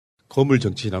거물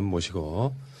정치인 한번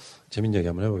모시고 재밌는 얘기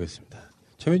한번 해보겠습니다.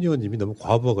 최민희 의원님이 너무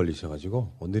과부하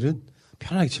걸리셔가지고 오늘은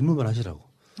편하게 질문만 하시라고.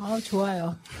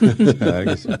 좋아요.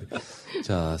 알겠습니다.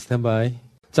 자, 스탠바이.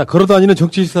 자, 걸어다니는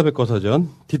정치시사백과사전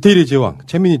디테일의 제왕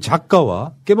최민희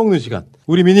작가와 깨먹는 시간.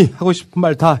 우리 민희 하고 싶은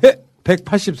말 다 해.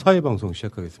 184회 방송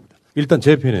시작하겠습니다. 일단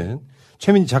제 편은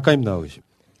최민희 작가님 나오고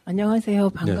계십니다.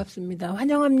 안녕하세요. 반갑습니다.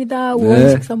 환영합니다.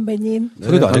 우원식 선배님.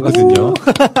 소개도 안 했거든요.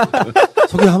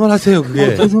 소개 한번 하세요.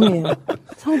 그게. 죄송해요.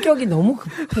 성격이 너무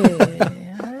급해.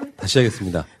 다시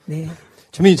하겠습니다. 네.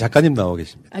 최민희 작가님 나오고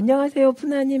계십니다. 안녕하세요.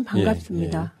 푸나님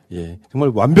반갑습니다. 예.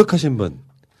 정말 완벽하신 분.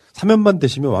 사면만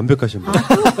되시면 완벽하신 분.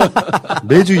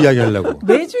 매주 이야기하려고.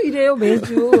 매주 이래요.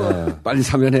 매주. 빨리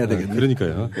사면해야 되겠네.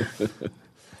 그러니까요.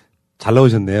 잘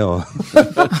나오셨네요.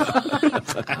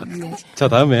 네. 자,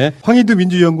 다음에 황희두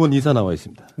민주연구원 이사 나와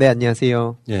있습니다. 네,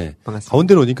 안녕하세요. 예. 반갑습니다.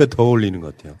 가운데로 오니까 더 어울리는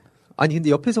것 같아요. 아니, 근데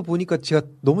옆에서 보니까 제가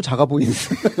너무 작아 보이는데.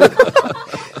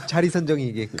 자리 선정이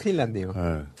이게 큰일 났네요.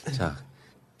 자,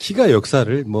 키가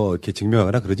역사를 뭐 이렇게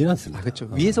증명하거나 그러진 않습니다. 그렇죠.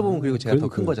 위에서 보면 그리고 제가 더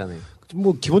큰 거잖아요.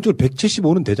 뭐 기본적으로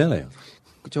 175는 되잖아요.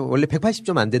 그렇죠. 원래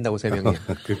 180점 안 된다고 설명해요.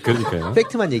 그러니까요.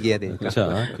 팩트만 얘기해야 되니까.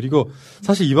 자, 그리고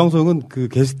사실 이 방송은 그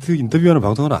게스트 인터뷰하는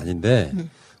방송은 아닌데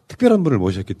특별한 분을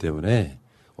모셨기 때문에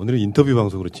오늘은 인터뷰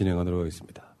방송으로 진행하도록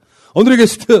하겠습니다. 오늘의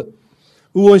게스트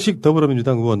우원식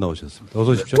더불어민주당 의원 나오셨습니다.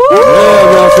 어서 오십시오. 네,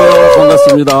 안녕하세요.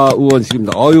 반갑습니다.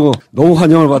 우원식입니다. 아이고, 너무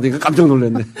환영을 받으니까 깜짝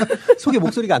놀랐네. 속에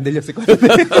목소리가 안 들렸을 것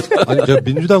같은데. 아니, 저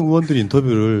민주당 의원들이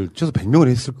인터뷰를 최소 100명을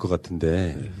했을 것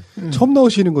같은데 처음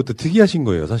나오시는 것도 특이하신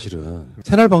거예요, 사실은.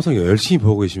 새날 방송 열심히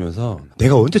보고 계시면서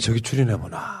내가 언제 저기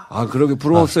출연해보나. 아, 그러게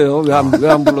부러웠어요. 왜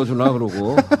안 불러주나,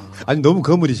 그러고. 아니, 너무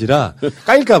거물이시라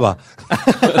까일까봐.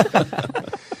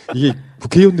 이게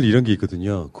국회의원들이 이런 게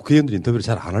있거든요. 국회의원들 인터뷰를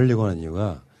잘 안 하려고 하는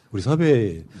이유가 우리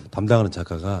섭외 담당하는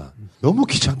작가가 너무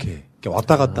귀찮게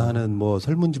왔다 갔다 하는 뭐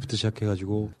설문지부터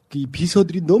시작해가지고 이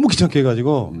비서들이 너무 귀찮게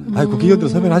해가지고 국회의원들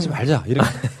섭외를 하지 말자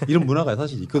이런 문화가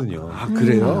사실 있거든요. 아,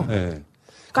 그래요? 네.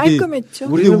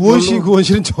 깔끔했죠. 우리 우원식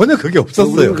의원실은 전혀 그게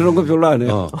없었어요. 우리는 그런 거 별로 안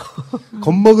해요.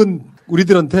 겁먹은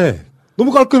우리들한테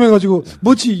너무 깔끔해가지고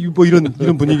뭐지 뭐 이런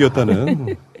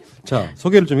분위기였다는. 자,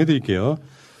 소개를 좀 해드릴게요.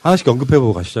 하나씩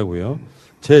언급해보고 가시자고요.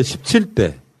 제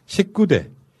 17대, 19대,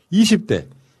 20대,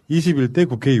 21대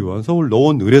국회의원 서울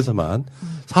노원 을에서만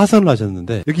 4선을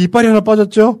하셨는데 여기 이빨이 하나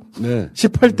빠졌죠? 네.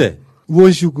 18대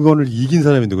우원식 의원을 이긴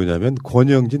사람이 누구냐면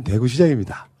권영진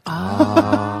대구시장입니다.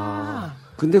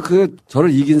 근데 저를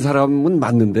이긴 사람은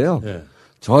맞는데요. 네.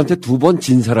 저한테 2번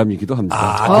진 사람이기도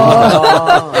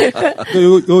합니다.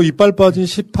 요 이빨 빠진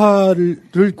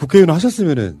 18을 국회의원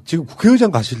하셨으면은 지금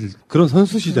국회의장 가실 그런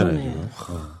선수시잖아요. 지금.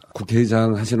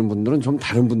 국회의장 하시는 분들은 좀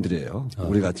다른 분들이에요.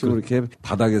 우리 같이 이렇게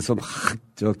바닥에서 막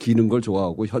기는 걸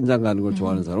좋아하고 현장 가는 걸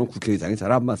좋아하는 사람은 국회의장이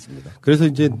잘 안 맞습니다. 그래서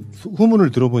이제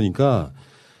후문을 들어보니까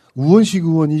우원식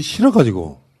의원이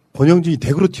싫어가지고 권영진이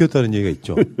대구로 튀었다는 얘기가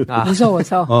있죠.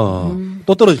 무서워서.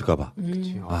 또 떨어질까봐.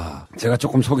 제가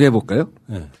조금 소개해볼까요?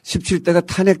 네. 17대가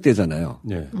탄핵되잖아요.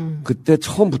 네. 그때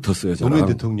처음 붙었어요. 저랑. 노무현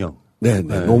대통령. 네.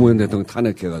 노무현 대통령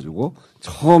탄핵해가지고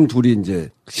처음 둘이 이제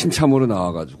신참으로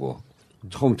나와가지고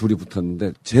처음 둘이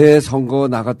붙었는데 제 선거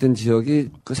나갔던 지역이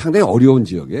상당히 어려운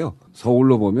지역이에요.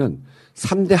 서울로 보면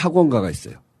 3대 학원가가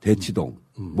있어요. 대치동,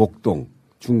 목동,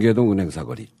 중계동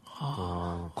은행사거리.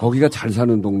 거기가 잘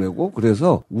사는 동네고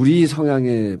그래서 우리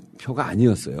성향의 표가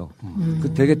아니었어요.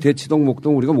 그 되게 대치동,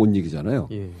 목동 우리가 못 이기잖아요.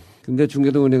 근데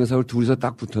중계동 은행사거리 둘이서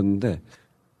딱 붙었는데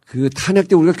그 탄핵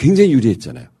때 우리가 굉장히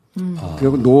유리했잖아요.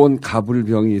 그리고 노원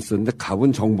갑을병이 있었는데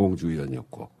갑은 정봉주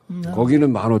의원이었고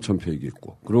거기는 15,000표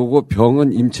이겼고 그리고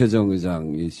병은 임채정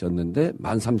의장이셨는데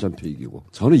 13,000표 이기고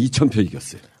저는 2,000표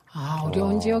이겼어요.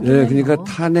 어려운 지역이네요. 네, 그러니까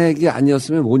탄핵이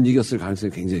아니었으면 못 이겼을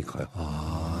가능성이 굉장히 커요.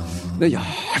 근데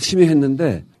열심히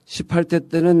했는데 18대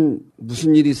때는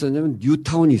무슨 일이 있었냐면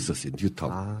뉴타운이 있었어요.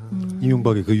 뉴타운.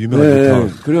 이명박의 그 유명한 뉴타운.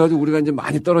 그래가지고 우리가 이제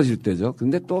많이 떨어질 때죠.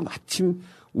 근데 또 마침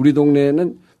우리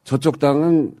동네에는 저쪽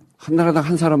당은 한나라당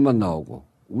한 사람만 나오고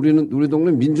우리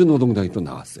동네 민주노동당이 또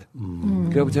나왔어요.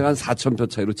 그래서 제가 한 4,000표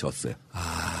차이로 졌어요.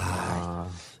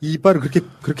 이 이빨을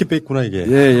그렇게 뺐구나 이게.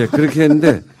 예, 그렇게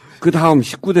했는데 그 다음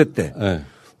 19대 때 네.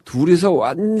 둘이서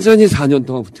완전히 4년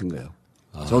동안 붙은 거예요.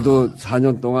 저도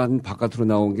 4년 동안 바깥으로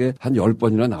나온 게 한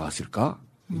 10번이나 나왔을까?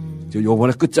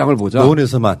 요번에 끝장을 보자.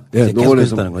 노원에서만. 네,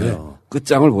 노원에서만. 거죠. 네,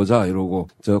 끝장을 보자. 이러고,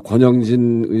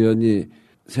 권영진 의원이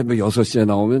새벽 6시에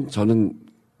나오면 저는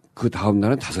그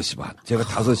다음날은 5시 반. 제가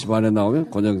 5시 반에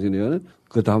나오면 권영진 의원은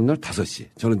그 다음날 5시.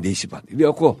 저는 4시 반.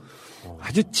 이래갖고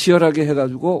아주 치열하게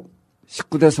해가지고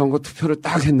 19대 선거 투표를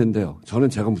딱 했는데요. 저는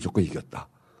제가 무조건 이겼다.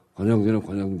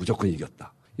 권영진은 무조건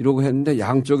이겼다. 이러고 했는데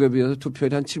양쪽에 비해서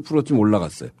투표율이 한 7%쯤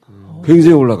올라갔어요.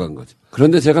 굉장히 올라간 거죠.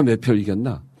 그런데 제가 몇 표를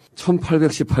이겼나?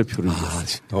 1818표를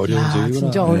이겼어요. 어려운 야, 지역이구나.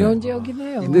 진짜 어려운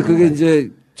지역이네요. 근데 그게 이제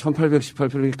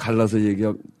 1818표를 갈라서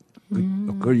얘기하면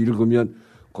그걸 읽으면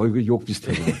거의 그 욕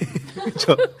비슷해요.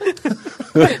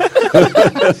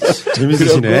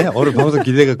 재밌으시네. 오늘 방송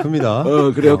기대가 큽니다.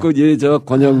 그래갖고 저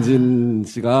권영진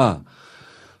씨가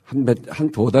한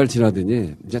 2달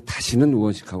지나더니 이제 다시는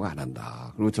우원식하고 안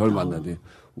한다. 그리고 저를 만나더니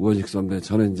우원식 선배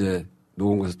저는 이제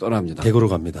노원구에서 떠납니다. 대구로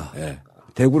갑니다. 예.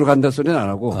 대구로 간다 소리는 안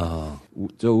하고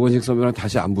저 우원식 선배랑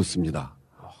다시 안 붙습니다.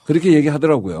 그렇게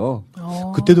얘기하더라고요.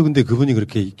 그때도 근데 그분이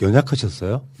그렇게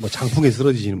연약하셨어요? 뭐 장풍에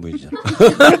쓰러지시는 분이잖아요.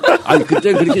 아니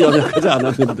그때 그렇게 연약하지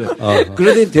않았는데.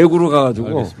 그러더니 대구로 가가지고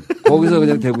알겠습니다. 거기서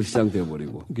그냥 대구시장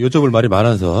돼버리고. 여쭤볼 말이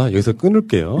많아서 여기서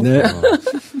끊을게요. 네.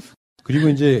 그리고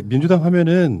이제 민주당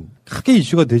하면은 크게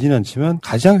이슈가 되지는 않지만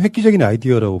가장 획기적인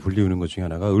아이디어라고 불리우는 것 중에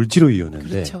하나가 을지로위원회인데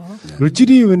그렇죠.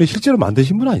 을지로위원회 실제로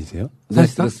만드신 분 아니세요? 네,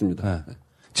 그렇습니다. 네.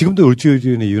 지금도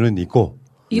을지로위원회 위원회는 있고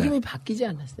이름이 바뀌지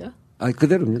않았어요?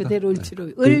 그대로입니다. 그대로 을지로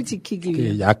을 지키기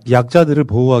위해. 약자들을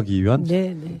보호하기 위한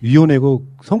위원회고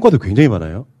성과도 굉장히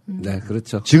많아요. 네,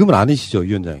 그렇죠. 지금은 아니시죠,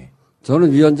 위원장이?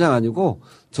 저는 위원장 아니고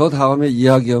저 다음에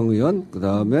이하경 의원, 그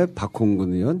다음에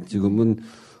박홍근 의원, 지금은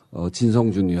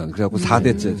진성준 의원. 그래갖고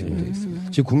 4대째 지금 돼 있습니다.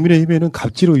 지금 국민의힘에는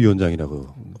갑지로 위원장이라고.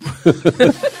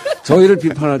 저희를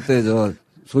비판할 때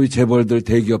소위 재벌들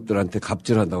대기업들한테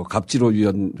갑질한다고 갑질호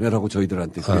위원회라고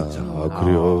저희들한테 그랬죠.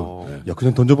 그래요. 야,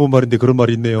 그냥 던져본 말인데 그런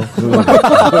말이 있네요.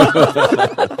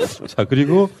 자,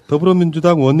 그리고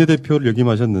더불어민주당 원내대표를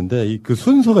역임하셨는데 그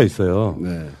순서가 있어요.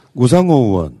 네. 우상호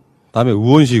의원, 다음에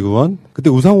우원식 의원. 그때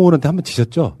우상호 의원한테 한번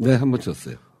지셨죠? 네, 한번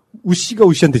졌어요. 우씨가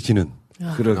우씨한테 지는.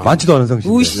 많지도 않은 상식.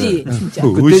 우씨, 진짜.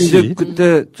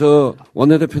 그때 저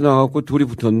원내대표 나와갖고 둘이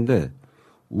붙었는데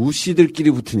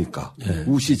우씨들끼리 붙으니까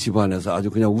우씨 집안에서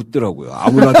아주 그냥 웃더라고요.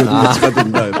 아무나 돼도 우씨가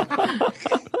된다.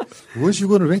 우원식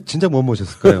의원을 왜 진짜 못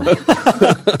모셨을까요?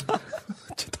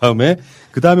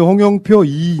 그 다음에 홍영표,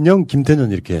 이인영,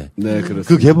 김태년 이렇게. 네, 그렇습니다.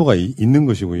 그 계보가 있는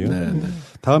것이고요. 네.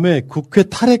 다음에 국회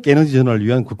탈핵 에너지 전환을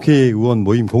위한 국회의원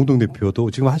모임 공동대표도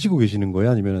지금 하시고 계시는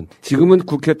거예요? 아니면? 지금은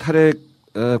국회 탈핵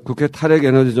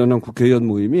에너지 전환 국회의원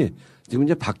모임이 지금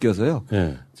이제 바뀌어서요.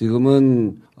 네.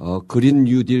 지금은 그린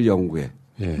뉴딜 연구회.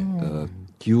 예.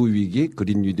 기후위기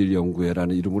그린 뉴딜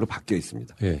연구회라는 이름으로 바뀌어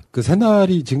있습니다. 예. 그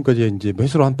새날이 지금까지 이제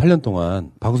매수로 한 8년 동안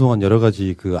방송한 여러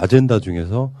가지 그 아젠다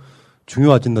중에서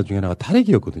중요 아젠다 중에 하나가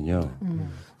탈핵이었거든요.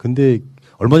 근데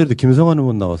얼마 전에도 김성환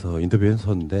의원 나와서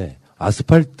인터뷰했었는데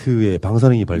아스팔트에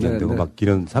방사능이 발견되고 막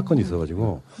이런 사건이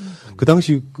있어가지고 그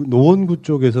당시 그 노원구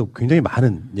쪽에서 굉장히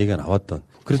많은 얘기가 나왔던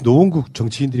그래서 노원구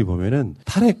정치인들이 보면은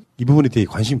탈핵 이 부분에 되게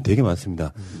관심이 되게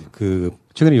많습니다. 그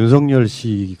최근에 윤석열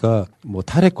씨가 뭐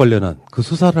탈핵 관련한 그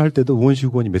수사를 할 때도 우원식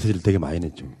의원이 메시지를 되게 많이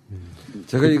냈죠.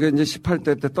 제가 이게 이제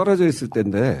 18대 때 떨어져 있을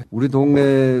때인데 우리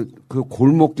동네 그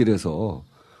골목길에서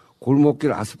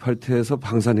골목길 아스팔트에서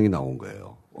방사능이 나온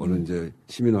거예요. 어느 이제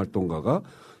시민활동가가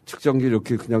측정기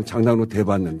이렇게 그냥 장난으로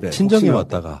대봤는데 친정에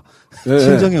왔다가 네.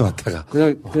 친정에 왔다가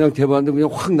그냥 대봤는데 그냥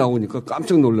확 나오니까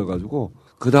깜짝 놀라가지고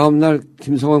그 다음날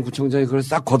김성환 구청장이 그걸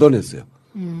싹 걷어냈어요.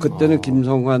 그때는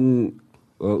김성환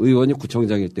의원이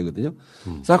구청장일 때거든요.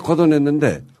 싹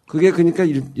걷어냈는데 그게 그러니까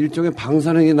일종의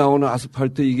방사능이 나오는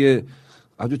아스팔트 이게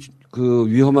아주 그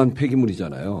위험한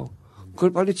폐기물이잖아요.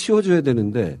 그걸 빨리 치워줘야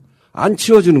되는데 안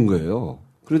치워주는 거예요.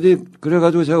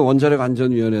 그래가지고 제가 원자력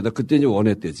안전위원회에다 그때 이제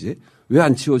원회 때지 왜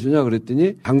안 치워주냐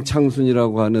그랬더니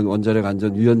장창순이라고 하는 원자력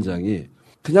안전위원장이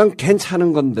그냥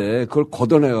괜찮은 건데 그걸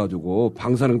걷어내가지고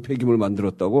방사능 폐기물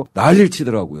만들었다고 난리를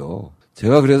치더라고요.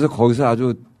 제가 그래서 거기서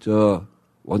아주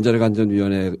원자력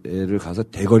안전위원회를 가서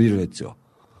대거리를 했죠.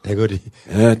 대거리.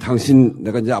 예,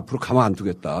 내가 이제 앞으로 가만 안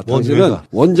두겠다. 당신은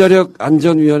원자력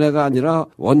안전위원회가 아니라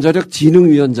원자력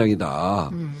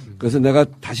진흥위원장이다. 그래서 내가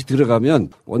다시 들어가면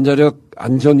원자력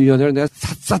안전위원회를 내가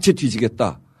샅샅이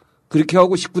뒤지겠다. 그렇게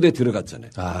하고 19대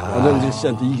들어갔잖아요. 권영진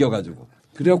씨한테 이겨가지고.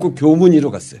 그래갖고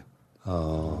교문위로 갔어요.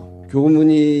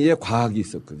 교문위에 과학이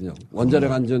있었거든요.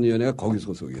 원자력 안전위원회가 거기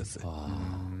소속이었어요.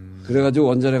 그래가지고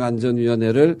원자력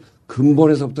안전위원회를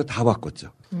근본에서부터 다 바꿨죠.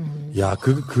 야,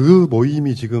 그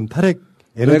모임이 지금 탈핵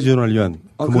에너지 전환을 위한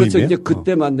그 그렇죠. 모임이에요? 이제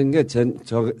그때 만든 게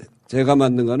제가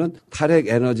만든 거는 탈핵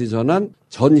에너지 전환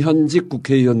전현직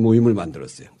국회의원 모임을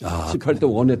만들었어요. 18대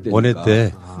원회 때니까. 원회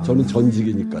때. 저는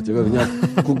전직이니까. 제가 그냥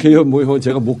국회의원 모임은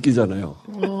제가 못 끼잖아요.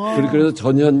 그래서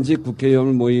전현직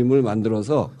국회의원 모임을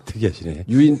만들어서 특이하시네.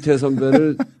 유인태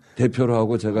선배를 대표로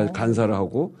하고 제가 간사를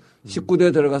하고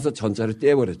 19대 들어가서 전자를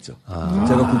떼버렸죠.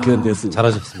 제가 국회의원 됐으니까.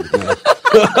 잘하셨습니다.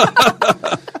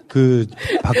 그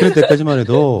박근혜 때까지만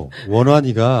해도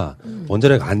원환이가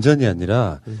원자력 안전이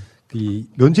아니라 이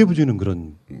면죄부 주는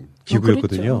그런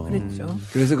기구였거든요. 그랬죠.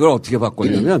 그래서 그걸 어떻게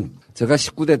바꿨냐면 제가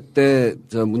 19대 때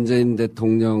저 문재인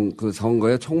대통령 그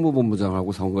선거에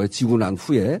총무본부장하고 선거에 지고 난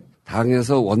후에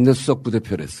당에서 원내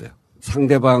수석부대표를 했어요.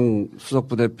 상대방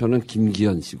수석부대표는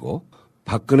김기현 씨고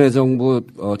박근혜 정부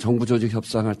정부 조직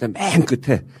협상할 때 맨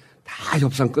끝에 다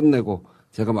협상 끝내고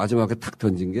제가 마지막에 탁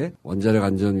던진 게 원자력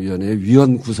안전위원회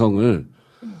위원 구성을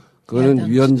그거는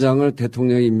위원장을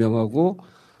대통령이 임명하고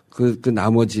그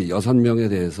나머지 6명에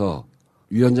대해서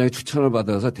위원장의 추천을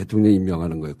받아서 대통령이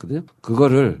임명하는 거였거든요.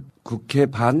 그거를 국회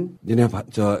반,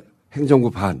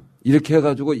 행정부 반 이렇게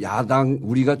해가지고 야당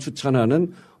우리가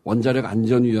추천하는 원자력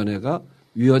안전위원회가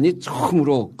위원이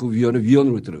처음으로 그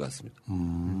위원으로 들어갔습니다.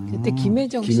 그때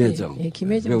김혜정 씨.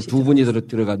 김혜정 씨. 두 분이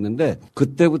들어갔는데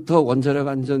그때부터 원자력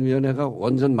안전위원회가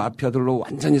완전 마피아들로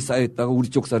완전히 쌓여있다가 우리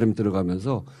쪽 사람이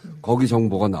들어가면서 거기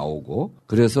정보가 나오고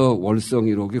그래서 월성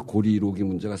 1호기 고리 1호기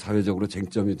문제가 사회적으로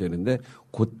쟁점이 되는데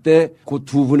그때 그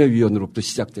두 분의 위원으로부터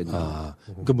시작된 거예요.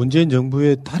 그러니까 문재인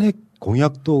정부의 탈핵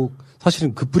공약도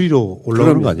사실은 그 뿌리로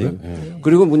올라오는 거 아니에요? 네.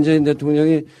 그리고 문재인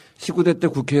대통령이 19대 때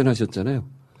국회의원 하셨잖아요.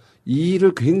 이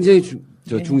일을 굉장히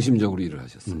중심적으로 일을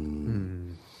하셨어요.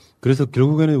 그래서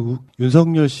결국에는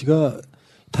윤석열 씨가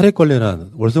탈핵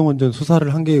관련한 월성원전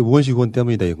수사를 한 게 우원식 의원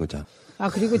때문이다 이런 거잖아.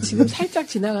 그리고 지금 살짝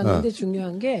지나갔는데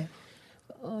중요한 게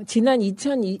지난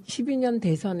 2012년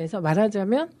대선에서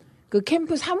말하자면 그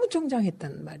캠프 사무총장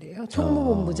했단 말이에요.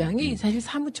 총무본부장이 사실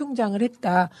사무총장을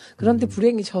했다. 그런데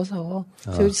불행히 져서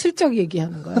저 실적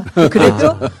얘기하는 거야.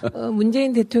 그래도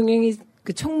문재인 대통령이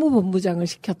그 총무본부장을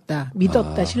시켰다,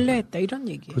 믿었다, 신뢰했다 이런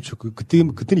얘기예요. 그렇죠.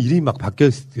 그때는 이름이 막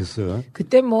바뀌었어요.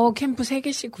 그때 뭐 캠프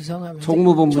 3개씩 구성하면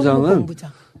총무본부장은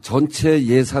전체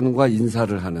예산과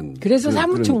인사를 하는. 그래서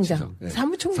사무총장, 네.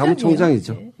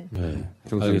 사무총장이죠. 네,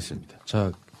 알겠습니다.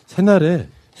 자, 새날에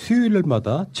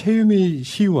수요일마다 최유미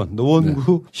시의원,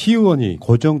 노원구 시의원이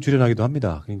고정 출연하기도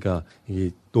합니다. 그러니까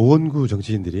이 노원구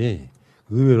정치인들이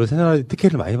의외로 새날에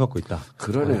특혜를 많이 받고 있다.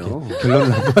 그러네요.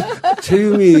 결론을 한번.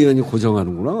 최유미 의원이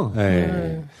고정하는구나.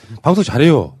 네. 방송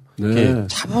잘해요. 이렇게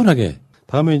차분하게.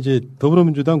 다음에 이제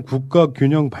더불어민주당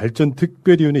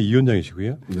국가균형발전특별위원회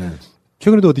위원장이시고요. 네.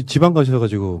 최근에도 어디 지방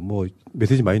가셔가지고 뭐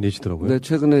메시지 많이 내시더라고요. 네,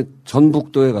 최근에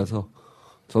전북도에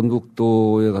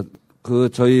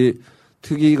저희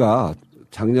특위가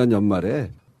작년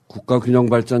연말에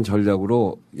국가균형발전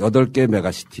전략으로 8개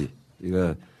메가시티,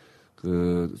 그러니까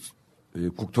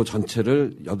국토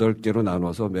전체를 8개로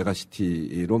나눠서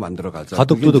메가시티로 만들어가자.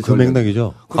 가덕도도 그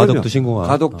맥락이죠. 가덕도 신공항.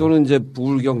 가덕도는 이제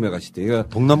부울경 메가시티. 그러니까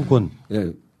동남권.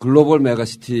 예, 글로벌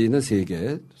메가시티는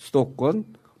 3개, 수도권,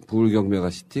 부울경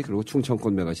메가시티, 그리고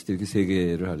충청권 메가시티 이렇게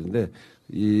 3개를 하는데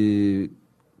이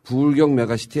부울경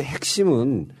메가시티의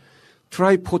핵심은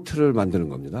트라이포트를 만드는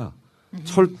겁니다.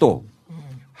 철도,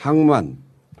 항만,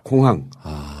 공항.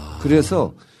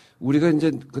 그래서 우리가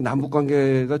이제 그 남북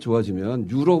관계가 좋아지면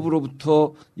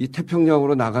유럽으로부터 이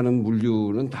태평양으로 나가는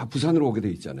물류는 다 부산으로 오게 돼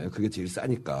있잖아요. 그게 제일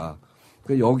싸니까.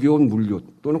 그러니까 여기 온 물류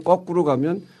또는 거꾸로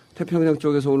가면 태평양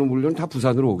쪽에서 오는 물류는 다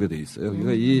부산으로 오게 돼 있어요.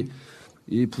 그러니까 이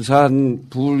부산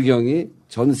부울경이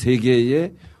전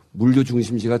세계의 물류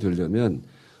중심지가 되려면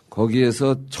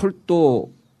거기에서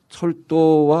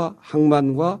철도와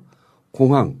항만과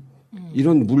공항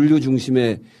이런 물류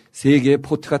중심의 3개의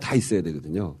포트가 다 있어야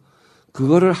되거든요.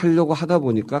 그거를 하려고 하다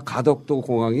보니까 가덕도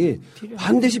공항이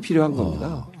반드시 필요한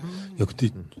겁니다. 야, 근데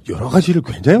여러 가지를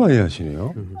굉장히 많이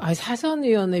하시네요.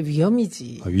 사선위원회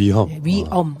위험이지. 위험. 네,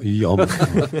 위험. 위험.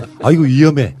 이거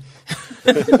위험해.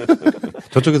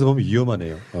 저쪽에서 보면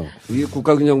위험하네요. 이게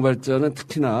국가균형발전은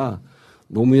특히나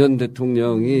노무현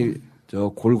대통령이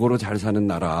골고루 잘 사는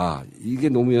나라, 이게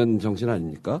노무현 정신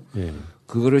아닙니까? 예.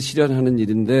 그거를 실현하는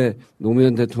일인데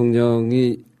노무현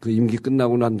대통령이 그 임기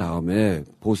끝나고 난 다음에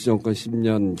보수 정권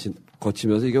 10년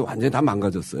거치면서 이게 완전히 다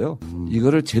망가졌어요.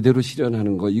 이거를 제대로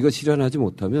실현하는 거, 이거 실현하지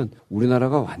못하면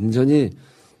우리나라가 완전히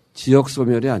지역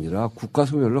소멸이 아니라 국가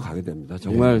소멸로 가게 됩니다.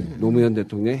 정말 노무현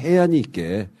대통령이 해안이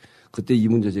있게 그때 이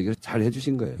문제 제기를 잘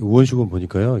해주신 거예요. 우원식 의원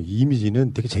보니까요, 이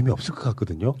이미지는 되게 재미없을 것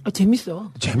같거든요.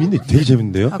 재밌어. 되게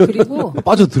재밌는데요? 그리고.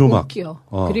 빠져들어 막.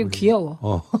 웃겨. 그리고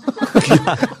귀여워.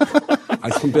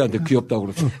 선배한테 귀엽다고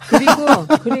그러죠.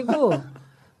 그리고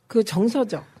그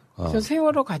정서적. 저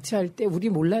세월호 같이 할 때 우리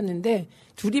몰랐는데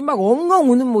둘이 막 엉엉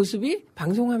우는 모습이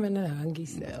방송화면에 나간 게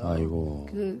있어요. 아이고.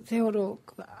 그 세월호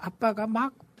그 아빠가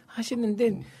막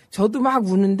하시는데 저도 막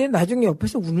우는데 나중에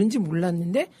옆에서 우는지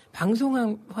몰랐는데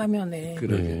방송 화면에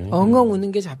엉엉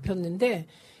우는 게 잡혔는데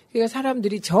그러니까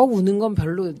사람들이 저 우는 건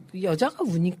별로 여자가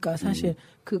우니까 사실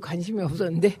그 관심이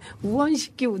없었는데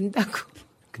우원식이 운다고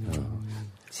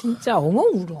진짜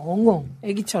엉엉 울어 엉엉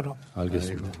애기처럼.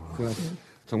 알겠습니다.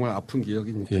 정말 아픈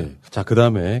기억이니까. 예. 자, 그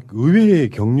다음에 의외의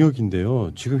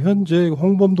경력인데요. 지금 현재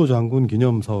홍범도 장군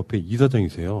기념사업회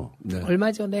이사장이세요. 네.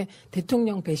 얼마 전에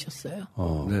대통령 뵈셨어요.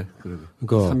 네, 그러게.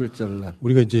 그러니까 3일절 날.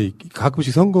 우리가 이제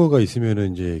가끔씩 선거가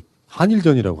있으면은 이제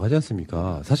한일전이라고 하지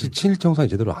않습니까? 사실 친일 청산이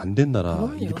제대로 안 된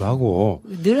나라이기도 하고.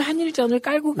 늘 한일전을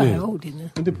깔고 가요, 우리는.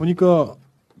 근데 보니까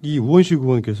이 우원식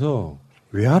의원께서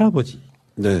외할아버지,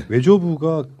 네.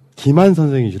 외조부가 김한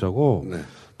선생이시라고 네.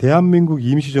 대한민국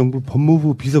임시정부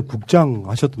법무부 비서국장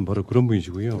하셨던 바로 그런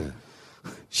분이시고요. 네.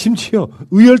 심지어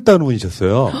의열단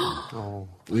의원이셨어요.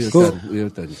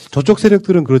 의열단이. 저쪽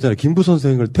세력들은 그러잖아요. 김부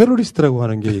선생을 테러리스트라고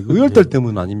하는 게 의열단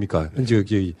때문 아닙니까? 현재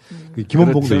여기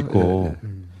김원봉도 그렇죠. 있고. 네, 네.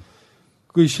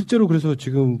 그 실제로 그래서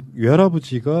지금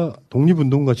외할아버지가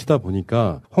독립운동가 치다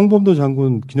보니까 홍범도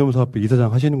장군 기념사업회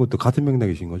이사장 하시는 것도 같은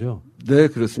맥락이신 거죠? 네,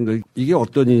 그렇습니다. 이게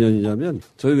어떤 인연이냐면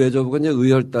저희 외조부가 이제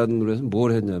의열단으로 해서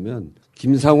뭘 했냐면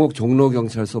김상옥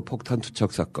종로경찰서 폭탄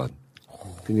투척 사건.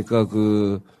 그러니까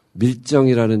그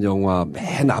밀정이라는 영화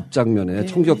맨 앞장면에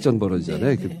총격전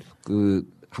벌어지잖아요. 그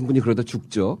한 분이 그러다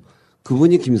죽죠.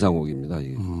 그분이 김상옥입니다.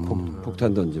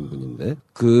 폭탄 던진 분인데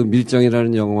그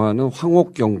밀정이라는 영화는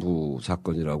황옥경부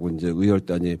사건이라고 이제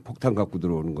의열단이 폭탄 갖고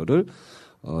들어오는 거를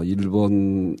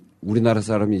일본 우리나라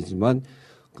사람이지만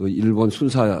그 일본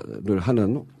순사를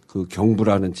하는 그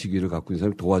경부라는 직위를 갖고 있는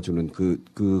사람이 도와주는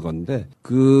그건데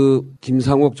그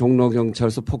김상옥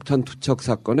종로경찰서 폭탄 투척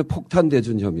사건의 폭탄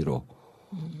대준 혐의로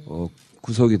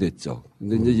구속이 됐죠.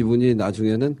 근데 이제 이분이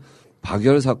나중에는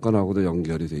박열 사건하고도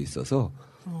연결이 돼 있어서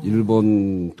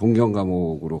일본 동경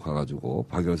감옥으로 가가지고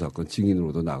박열 사건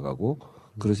증인으로도 나가고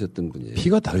그러셨던 분이에요.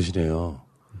 피가 다르시네요.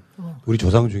 우리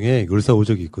조상 중에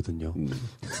을사오적이 있거든요.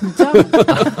 진짜?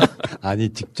 아니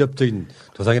직접적인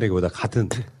조상이라기보다 같은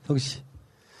성씨.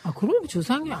 아, 그럼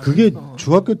조상이 아니야. 그게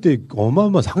중학교 때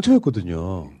어마어마한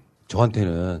상처였거든요.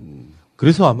 저한테는.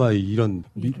 그래서 아마 이런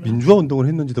민주화 운동을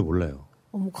했는지도 몰라요.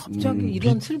 어머, 갑자기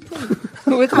이런 슬픈.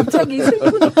 왜 갑자기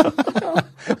슬픈.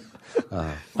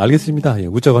 아, 알겠습니다. 예,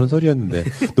 웃자고 하는 소리였는데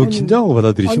너무 긴장하고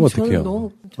받아들이시면 어떡해요? 너무...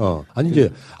 아니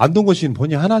이제 안동건 씨는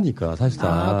본인 하나니까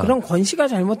사실상. 아, 그럼 권 씨가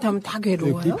잘못하면 다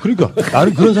괴로워요? 그러니까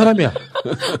나는 그런 사람이야.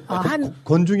 아,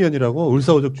 권중현이라고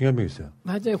을사오적 중에 한 명 있어요.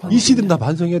 맞아요. 이 씨들은 다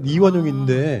반성해야 돼. 이완용이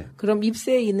있는데. 그럼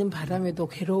입새에 있는 바람에도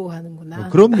괴로워하는구나.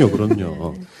 그럼요.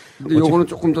 근데 요거는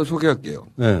조금 더 소개할게요.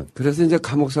 네. 그래서 이제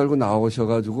감옥 살고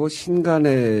나오셔가지고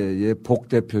신간회의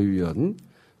복대표위원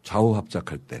좌우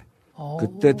합작할 때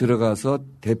그때 들어가서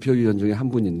대표위원 중에 한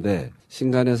분인데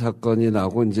신간회 사건이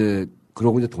나고 이제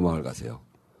그러고 이제 도망을 가세요.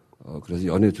 그래서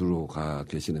연해주로 가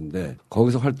계시는데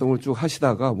거기서 활동을 쭉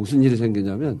하시다가 무슨 일이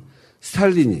생기냐면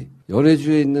스탈린이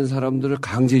연해주에 있는 사람들을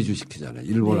강제 이주시키잖아요.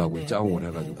 일본하고 짜옹을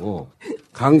해가지고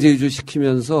강제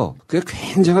이주시키면서 그게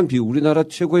굉장한 우리나라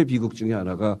최고의 비극 중에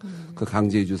하나가 그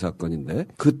강제 이주 사건인데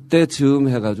그때 즈음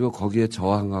해가지고 거기에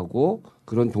저항하고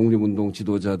그런 독립운동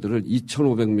지도자들을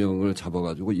 2,500명을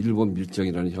잡아가지고 일본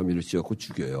밀정이라는 혐의를 씌워서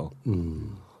죽여요.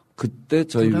 그때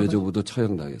저희 외조부도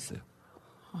처형당했어요.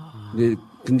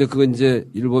 근데 그건 이제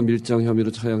일본 밀정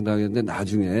혐의로 처형당했는데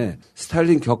나중에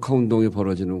스탈린 격하 운동이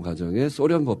벌어지는 과정에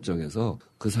소련 법정에서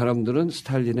그 사람들은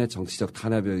스탈린의 정치적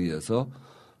탄압에 의해서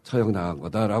처형당한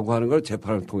거다라고 하는 걸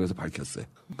재판을 통해서 밝혔어요.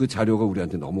 그 자료가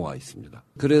우리한테 넘어와 있습니다.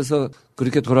 그래서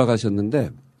그렇게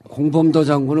돌아가셨는데 홍범도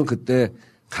장군은 그때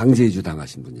강제 이주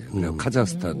당하신 분이에요. 그래서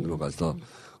카자흐스탄으로 가서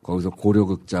거기서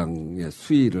고려극장에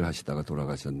수의를 하시다가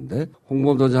돌아가셨는데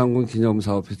홍범도 장군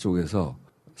기념사업회 쪽에서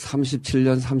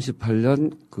 37년,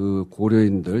 38년 그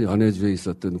고려인들, 연해주에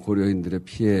있었던 고려인들의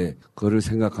피해, 그거를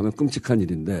생각하면 끔찍한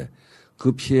일인데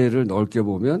그 피해를 넓게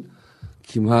보면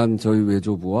김한 저희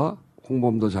외조부와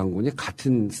홍범도 장군이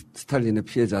같은 스탈린의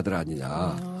피해자들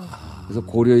아니냐. 그래서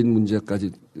고려인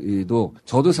문제까지도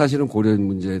저도 사실은 고려인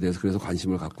문제에 대해서 그래서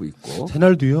관심을 갖고 있고.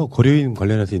 새날도요, 고려인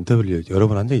관련해서 인터뷰를 여러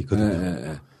번 한 적이 있거든요.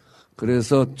 네.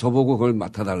 그래서 저보고 그걸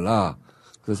맡아달라.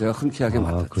 그래서 제가 흔쾌하게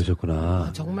맡았죠.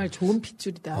 그러셨구나. 정말 좋은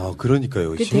핏줄이다.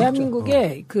 그러니까요. 그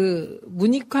대한민국의 그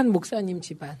문익환 목사님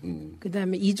집안,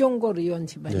 그다음에 이종걸 의원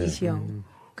집안, 이시영,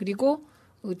 그리고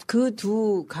그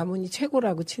두 가문이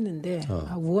최고라고 치는데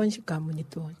우원식 가문이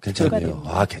또 괜찮네요.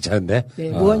 괜찮은데? 네,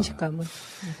 우원식 가문.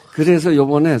 그래서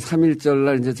요번에 3.1절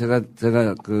날 이제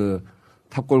제가 그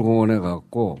탑골 공원에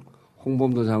가고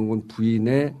홍범도 장군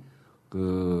부인의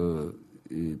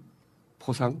이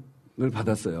포상을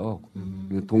받았어요.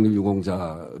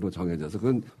 독립유공자로 정해져서.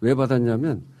 그건 왜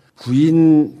받았냐면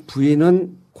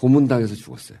부인은 고문당해서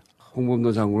죽었어요.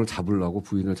 홍범도 장군을 잡으려고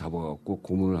부인을 잡아갖고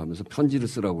고문을 하면서 편지를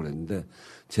쓰라고 그랬는데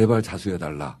제발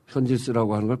자수해달라. 편지를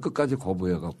쓰라고 하는 걸 끝까지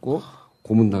거부해갖고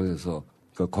고문당해서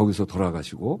거기서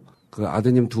돌아가시고 그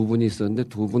아드님 두 분이 있었는데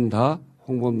두 분 다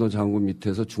홍범도 장군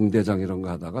밑에서 중대장 이런 거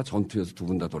하다가 전투에서 두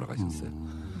분 다 돌아가셨어요.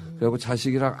 그리고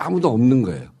자식이랑 아무도 없는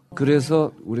거예요.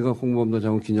 그래서 우리가 홍범도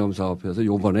장군 기념사업회에서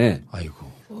요번에 아이고.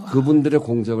 그분들의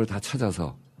공적을 다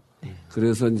찾아서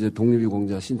그래서 이제 독립이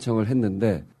공자 신청을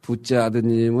했는데 둘째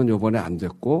아드님은 요번에 안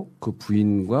됐고 그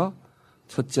부인과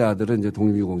첫째 아들은 이제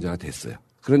독립이 공자가 됐어요.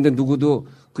 그런데 누구도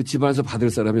그 집안에서 받을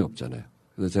사람이 없잖아요.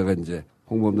 그래서 제가 이제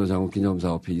홍범도 장군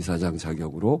기념사업회 이사장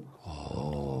자격으로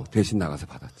대신 나가서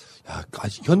받았죠. 야,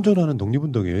 아직 현존하는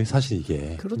독립운동이에요, 사실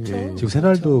이게. 그렇죠. 지금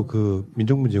새날도 그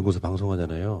민족문제연구소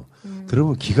방송하잖아요.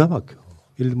 들으면 기가 막혀.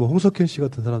 예를 들면 홍석현 씨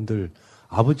같은 사람들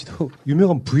아버지도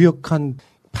유명한 부역한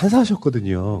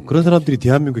판사하셨거든요. 그런 사람들이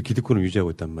대한민국의 기득권을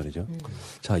유지하고 있단 말이죠.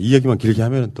 자, 이 얘기만 길게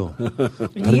하면은 또.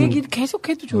 이 얘기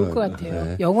계속해도 좋을 것 같아요.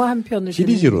 네. 영화 한 편을.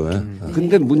 시리즈로.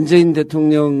 근데 문재인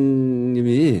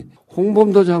대통령님이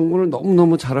홍범도 장군을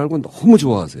너무너무 잘 알고 너무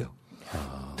좋아하세요.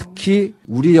 특히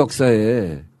우리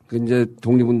역사에 그 이제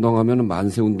독립운동하면은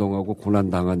만세운동하고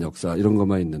고난당한 역사 이런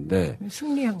것만 있는데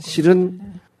승리한 거. 실은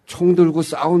총 들고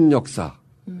싸운 역사.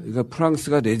 그러니까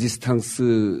프랑스가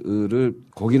레지스탕스를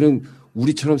거기는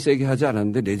우리처럼 세게 하지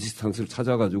않았는데 레지스탕스를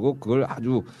찾아가지고 그걸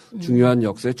아주 중요한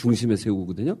역사의 중심에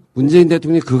세우거든요. 문재인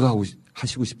대통령이 그거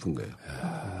하시고 싶은 거예요.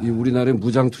 이 우리나라의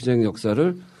무장투쟁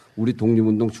역사를 우리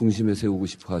독립운동 중심에 세우고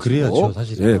싶어 하시고. 그래야죠,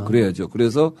 사실은. 네, 그래야죠.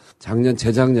 그래서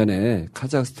재작년에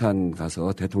카자흐스탄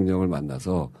가서 대통령을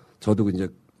만나서 저도 이제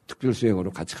특별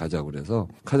수행으로 같이 가자고 그래서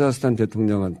카자흐스탄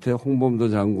대통령한테 홍범도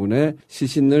장군의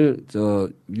시신을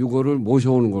유골을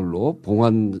모셔오는 걸로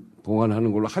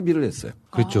봉안하는 걸로 합의를 했어요.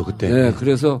 그렇죠, 그때. 네,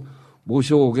 그래서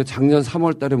모셔오게 작년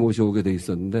 3월 달에 모셔오게 돼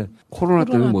있었는데 코로나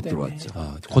때문에 못 들어왔죠.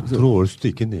 아, 곧 들어올 수도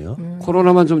있겠네요.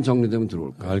 코로나만 좀 정리되면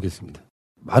들어올 거예요. 알겠습니다.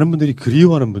 많은 분들이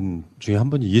그리워하는 분 중에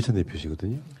한 분이 이해찬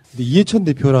대표시거든요. 근데 이해찬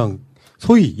대표랑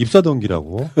소위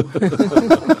입사동기라고.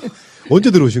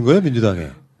 언제 들어오신 거예요, 민주당에?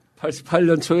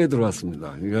 88년 초에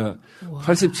들어왔습니다. 그러니까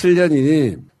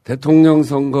 87년이 대통령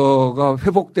선거가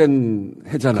회복된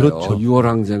해잖아요. 그렇죠. 6월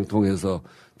항쟁 통해서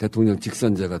대통령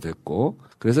직선제가 됐고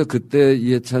그래서 그때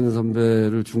이해찬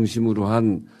선배를 중심으로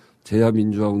한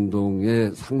제야민주화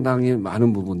운동의 상당히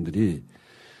많은 부분들이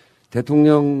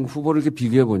대통령 후보를 이렇게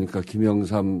비교해 보니까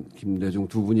김영삼, 김대중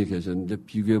두 분이 계셨는데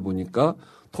비교해 보니까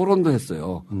토론도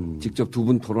했어요. 직접 두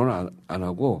분 토론 안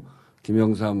하고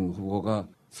김영삼 후보가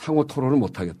상호 토론을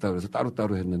못 하겠다 그래서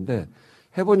따로따로 했는데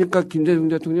해보니까 김대중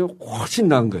대통령이 훨씬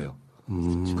나은 거예요.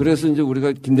 그래서 이제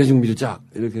우리가 김대중 밀작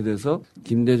이렇게 돼서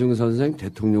김대중 선생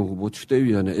대통령 후보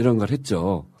추대위원회 이런 걸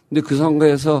했죠. 근데 그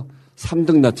선거에서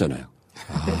 3등 났잖아요.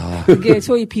 아, 그게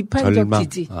소위 비판적 절망.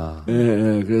 지지. 아. 예,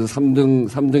 예. 그래서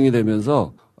 3등이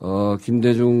되면서,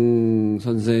 김대중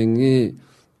선생이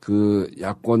그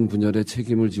야권 분열의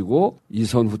책임을 지고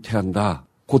이선 후퇴한다.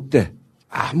 그때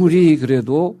아무리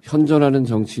그래도 현존하는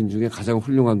정치인 중에 가장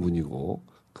훌륭한 분이고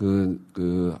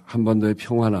그 한반도의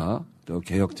평화나 또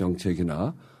개혁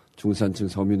정책이나 중산층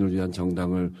서민을 위한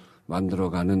정당을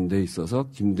만들어가는 데 있어서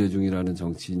김대중이라는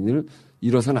정치인을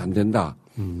잃어서는 안 된다.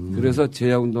 그래서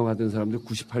제야운동 하던 사람들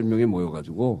 98명이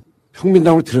모여가지고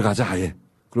평민당으로 들어가자 아예.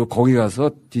 그리고 거기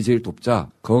가서 DJ를 돕자.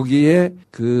 거기에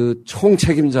그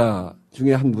총책임자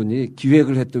중에 한 분이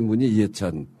기획을 했던 분이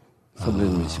이해찬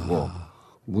선배님이시고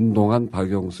문동한,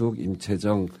 박영숙,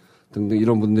 임채정 등등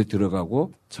이런 분들이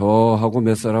들어가고 저하고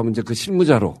몇 사람은 이제 그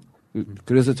실무자로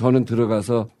그래서 저는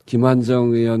들어가서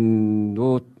김한정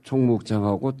의원도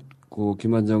총무국장하고 그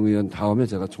김한정 의원 다음에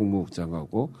제가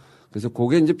총무국장하고 그래서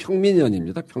그게 이제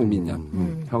평민연입니다.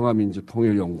 평민연.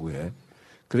 평화민주통일연구회.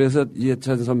 그래서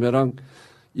이해찬 선배랑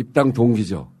입당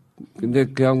동기죠. 근데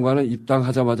그 양반은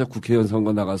입당하자마자 국회의원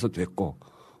선거 나가서 됐고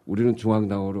우리는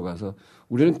중앙당으로 가서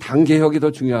우리는 당 개혁이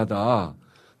더 중요하다.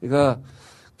 그러니까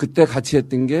그때 같이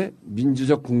했던 게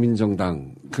민주적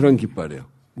국민정당 그런 깃발이에요.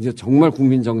 이제 정말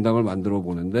국민정당을 만들어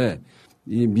보는데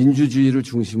이 민주주의를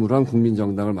중심으로 한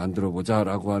국민정당을 만들어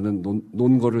보자라고 하는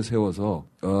논거를 세워서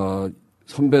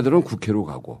선배들은 국회로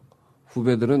가고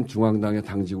후배들은 중앙당의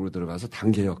당직으로 들어가서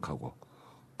당 개혁하고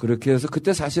그렇게 해서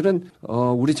그때 사실은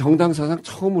우리 정당 사상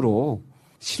처음으로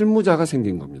실무자가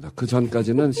생긴 겁니다. 그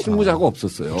전까지는 실무자가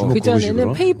없었어요. 그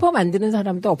전에는 페이퍼 만드는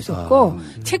사람도 없었고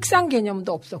책상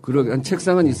개념도 없었고. 그러게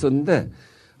책상은 있었는데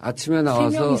아침에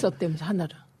나와서 3명 있었다면서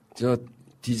하나를. 저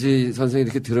DJ 선생이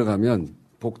이렇게 들어가면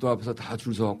복도 앞에서 다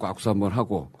줄 서갖고 악수 한번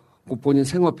하고 꼭 본인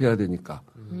생업해야 되니까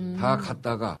다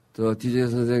갔다가 저 DJ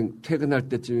선생 퇴근할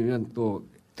때쯤이면 또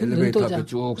엘리베이터 앞에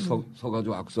쭉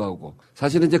서가지고 악수하고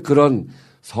사실은 이제 그런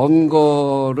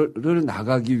선거를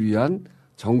나가기 위한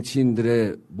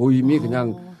정치인들의 모임이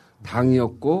그냥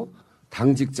당이었고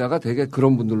당직자가 되게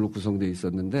그런 분들로 구성되어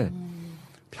있었는데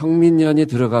평민연이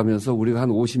들어가면서 우리가 한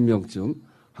 50명쯤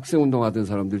학생운동 하던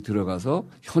사람들이 들어가서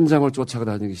현장을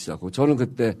쫓아다니기 시작하고 저는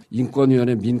그때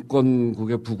인권위원회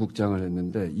민권국의 부국장을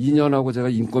했는데 2년하고 제가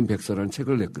인권백서라는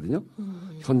책을 냈거든요.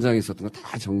 현장에 있었던 거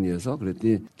다 정리해서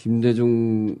그랬더니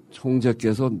김대중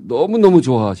총재께서 너무너무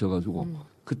좋아하셔가지고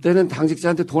그때는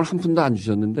당직자한테 돈 한 푼도 안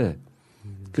주셨는데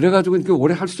그래가지고 이렇게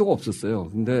오래 할 수가 없었어요.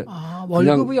 근데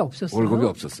월급이 없었어요. 월급이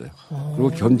없었어요.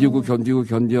 그리고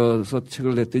견디어서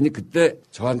책을 냈더니 그때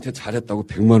저한테 잘했다고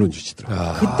 100만 원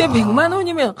주시더라고요. 그때 100만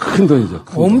원이면 큰 돈이죠.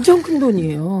 엄청 큰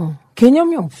돈이에요.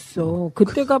 개념이 없어.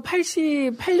 그때가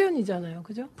 88년이잖아요.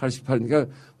 그죠? 88,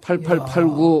 그러니까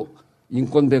 8889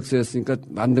 인권백서였으니까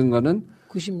만든 거는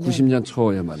 90년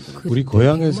초에 만든 거. 우리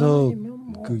고향에서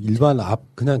그 일반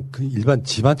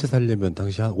집 한 채 살려면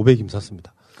당시 한 500임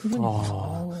샀습니다.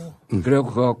 그래갖고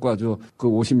그거 갖고 아주 그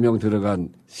 50명 들어간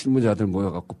실무자들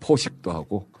모여갖고 포식도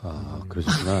하고.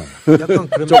 그러셨구나. 약간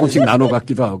그러면 조금씩 나눠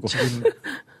갖기도 하고. 지금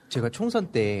제가 총선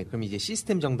때 그럼 이제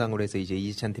시스템 정당으로 해서 이제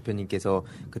이재찬 대표님께서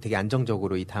그 되게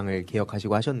안정적으로 이 당을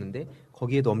개혁하시고 하셨는데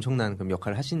거기에도 엄청난 그럼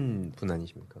역할을 하신 분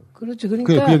아니십니까? 그렇죠.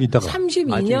 그러니까 그 여기 있다가.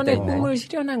 32년의 꿈을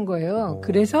실현한 거예요.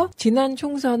 그래서 지난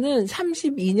총선은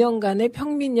 32년간의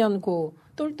평민연고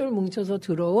똘똘 뭉쳐서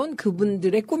들어온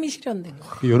그분들의 꿈이 실현된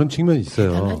거예요. 이런 측면이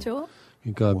있어요. 대단하죠.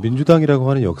 그러니까 민주당이라고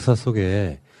하는 역사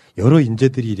속에 여러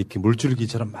인재들이 이렇게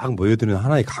물줄기처럼 막 모여드는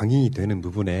하나의 강인이 되는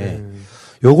부분에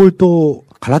요걸 또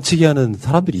갈라치기 하는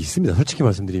사람들이 있습니다. 솔직히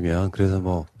말씀드리면. 그래서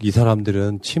뭐 이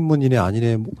사람들은 친문이네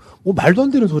아니네 뭐 말도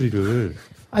안 되는 소리를.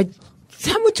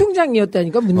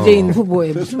 사무총장이었다니까 문재인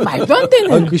후보에 무슨 말도 안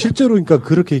되는. 실제로 그러니까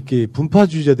그렇게 이렇게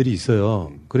분파주의자들이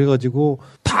있어요. 그래가지고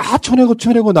다 쳐내고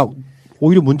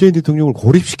오히려 문재인 대통령을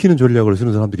고립시키는 전략을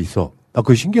쓰는 사람들이 있어.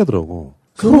 그게 신기하더라고.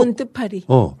 금은 뜻팔이.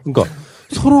 그러니까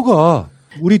서로가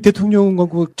우리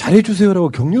대통령하고 잘해주세요라고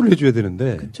격려를 해줘야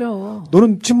되는데. 그렇죠.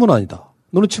 너는 친문 아니다.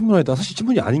 너는 친문 아니다. 사실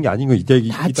친문이 아닌 게 아닌 거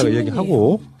이따가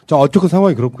이야기하고. 자, 어쨌든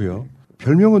상황이 그렇고요.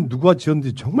 별명은 누가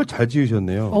지었는지 정말 잘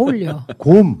지으셨네요. 어울려.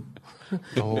 곰,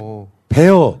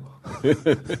 베어.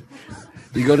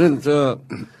 이거는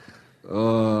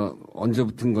언제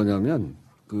붙은 거냐면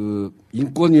그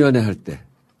인권위원회 할 때.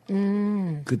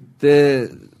 그때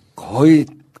거의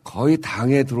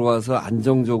당에 들어와서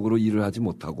안정적으로 일을 하지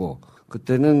못하고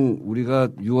그때는 우리가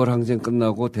 6월 항쟁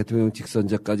끝나고 대통령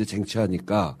직선제까지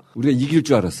쟁취하니까 우리가 이길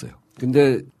줄 알았어요.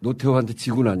 근데 노태우한테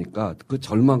지고 나니까 그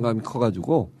절망감이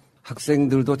커가지고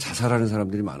학생들도 자살하는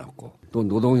사람들이 많았고 또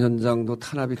노동 현장도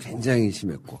탄압이 굉장히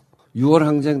심했고 6월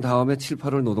항쟁 다음에 7,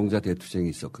 8월 노동자 대투쟁이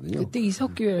있었거든요. 그때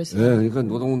이석규였어요. 네, 그러니까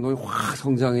노동운동이 확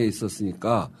성장해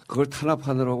있었으니까 그걸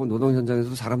탄압하느라고 노동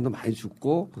현장에서도 사람도 많이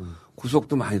죽고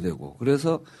구속도 많이 되고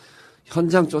그래서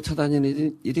현장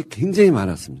쫓아다니는 일이 굉장히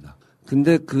많았습니다.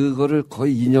 근데 그거를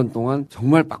거의 2년 동안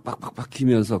정말 빡빡빡빡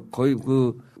키면서 거의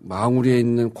그 망우리에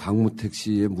있는 광무택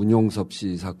씨의 문용섭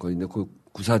씨 사건인데 그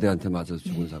구사대한테 맞아서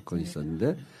죽은 사건이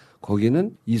있었는데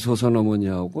거기는 이소선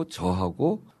어머니하고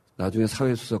저하고 나중에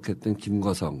사회수석했던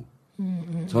김거성.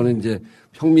 저는 이제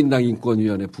평민당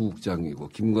인권위원회 부국장이고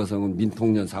김거성은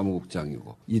민통련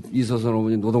사무국장이고 이소선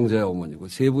어머니 노동자의 어머니고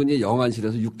세 분이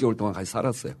영안실에서 6개월 동안 같이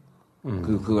살았어요.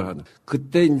 그걸 하는.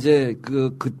 그때 이제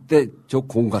그때 저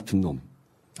곰 같은 놈.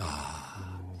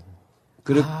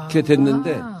 그렇게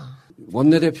됐는데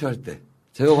원내대표 할 때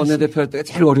제가 원내대표 할 때가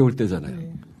제일 어려울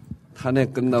때잖아요.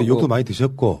 탄핵 끝나고 욕도 많이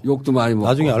드셨고 욕도 많이 먹고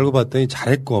나중에 알고 봤더니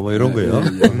잘했고 뭐 이런 거예요.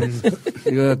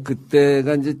 그러니까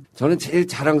그때가 이제 저는 제일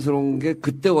자랑스러운 게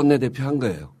그때 원내대표 한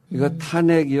거예요. 그러니까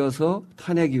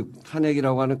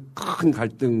탄핵이라고 하는 큰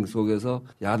갈등 속에서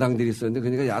야당들이 있었는데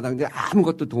그러니까 야당들이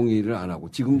아무것도 동의를 안 하고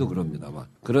지금도 그럽니다만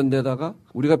그런데다가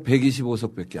우리가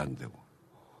 125석밖에 안 되고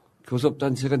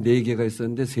교섭단체가 4개가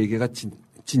있었는데 3개가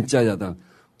진짜 야당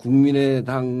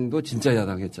국민의당도 진짜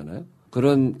야당 했잖아요.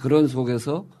 그런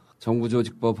속에서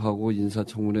정부조직법하고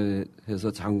인사청문회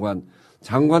해서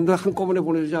장관도 한꺼번에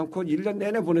보내주지 않고 1년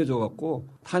내내 보내줘갖고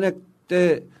탄핵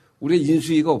때 우리가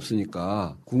인수위가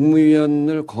없으니까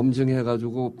국무위원을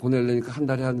검증해가지고 보내려니까 한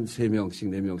달에 한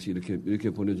 3명씩 4명씩 이렇게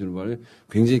보내주는 바람에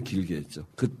굉장히 길게 했죠.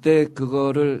 그때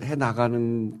그거를 해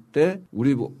나가는 때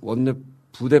우리 원내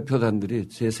부대표단들이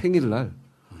제 생일날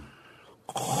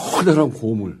커다란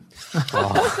곰을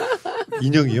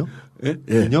인형이요? 예?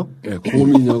 인형? 예,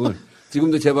 곰 인형을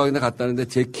지금도 제 방에 갔다는데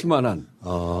제 키만한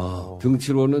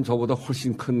등치로는 저보다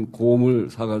훨씬 큰 곰을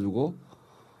사가지고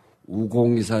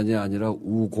우공이산이 아니라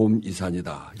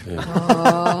우곰이산이다. 네.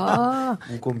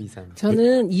 우곰이산.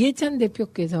 저는 이해찬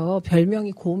대표께서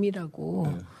별명이 곰이라고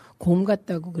곰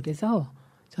같다고 그래서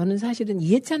저는 사실은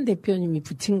이해찬 대표님이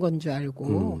붙인 건 줄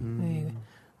알고 네,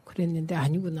 그랬는데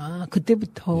아니구나.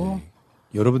 그때부터.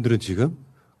 여러분들은 지금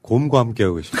곰과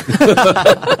함께하고 계십니다.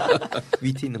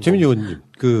 위트 있는 최민희 의원님,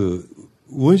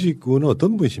 우원식 의원은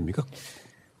어떤 분이십니까?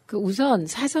 그 우선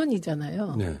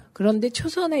사선이잖아요. 네. 그런데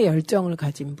초선의 열정을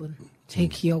가진 분, 제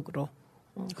기억으로.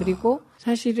 그리고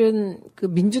사실은 그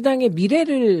민주당의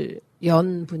미래를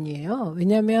연 분이에요.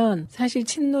 왜냐하면 사실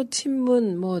친노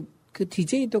친문 뭐 그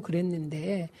DJ도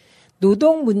그랬는데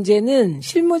노동 문제는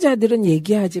실무자들은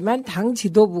얘기하지만 당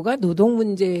지도부가 노동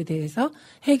문제에 대해서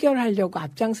해결하려고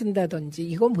앞장선다든지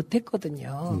이건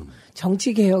못했거든요.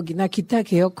 정치 개혁이나 기타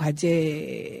개혁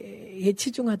과제에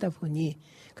치중하다 보니.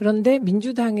 그런데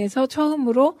민주당에서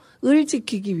처음으로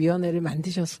을지키기 위원회를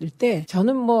만드셨을 때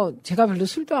저는 뭐 제가 별로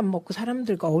술도 안 먹고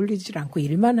사람들과 어울리질 않고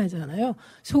일만 하잖아요.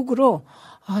 속으로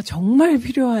아 정말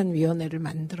필요한 위원회를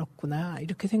만들었구나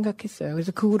이렇게 생각했어요.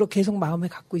 그래서 그 후로 계속 마음에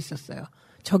갖고 있었어요.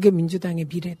 저게 민주당의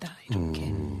미래다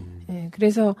이렇게. 네,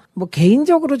 그래서 뭐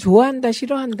개인적으로 좋아한다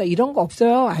싫어한다 이런 거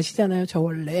없어요. 아시잖아요. 저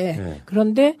원래. 네.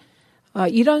 그런데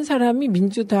이런 사람이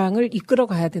민주당을 이끌어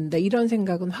가야 된다. 이런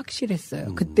생각은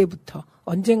확실했어요. 그때부터.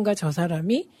 언젠가 저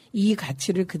사람이 이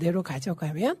가치를 그대로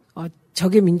가져가면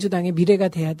저게 민주당의 미래가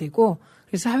돼야 되고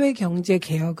그래서 사회 경제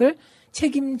개혁을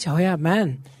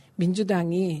책임져야만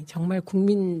민주당이 정말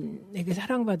국민에게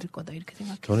사랑받을 거다. 이렇게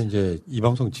생각했어요. 저는 이제 이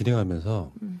방송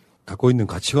진행하면서 갖고 있는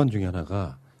가치관 중에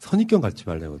하나가 선입견 갖지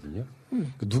말래거든요.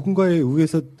 그 누군가에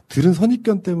의해서 들은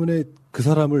선입견 때문에 그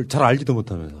사람을 잘 알지도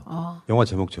못하면서 영화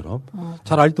제목처럼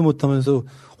잘 알지도 못하면서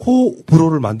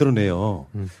호불호를 만들어내요.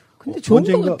 근데 좋은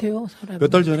것 같아요. 사람이.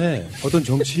 몇 달 전에 어떤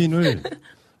정치인을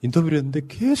인터뷰를 했는데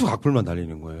계속 악플만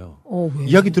달리는 거예요. 왜요?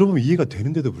 이야기 들어보면 이해가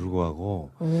되는데도 불구하고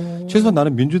최소한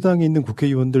나는 민주당에 있는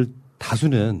국회의원들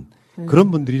다수는 그런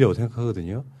분들이라고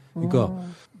생각하거든요. 그러니까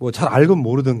뭐 잘 알건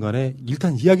모르든 간에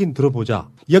일단 이야기는 들어보자.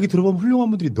 이야기 들어보면 훌륭한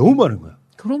분들이 너무 많은 거야.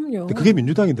 그럼요. 근데 그게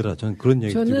민주당이더라. 저는 그런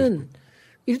얘기 듣고 저는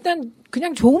일단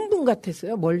그냥 좋은 분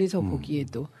같았어요. 멀리서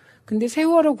보기에도. 근데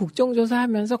세월호 국정조사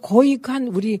하면서 거의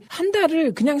우리 한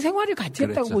달을 그냥 생활을 같이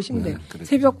했다고 그랬죠. 보시면 돼요. 그랬죠.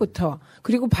 새벽부터.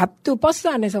 그리고 밥도 버스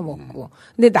안에서 먹고.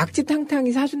 근데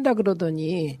낙지탕탕이 사준다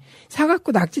그러더니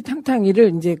사갖고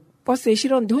낙지탕탕이를 이제 버스에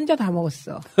실었는데 혼자 다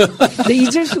먹었어. 근데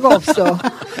잊을 수가 없어.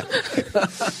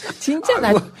 진짜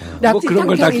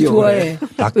낙지탕탕이 좋아해.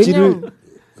 낙지를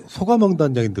소가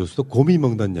먹는다는 이야기 들었어. 곰이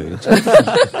먹는다는 이야기를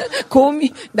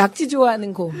곰이 낙지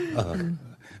좋아하는 곰.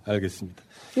 알겠습니다.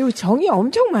 그리고 정이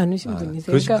엄청 많으신 분이세요.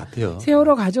 그러실 그러니까 것 같아요.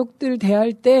 세월호 가족들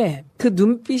대할 때 그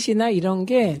눈빛이나 이런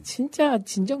게 진짜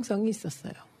진정성이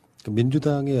있었어요.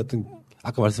 민주당의 어떤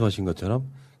아까 말씀하신 것처럼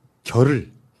결을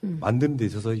만드는 데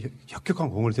있어서 혁혁한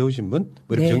공을 세우신 분?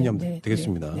 뭐 이렇게 정리하면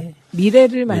되겠습니다. 네.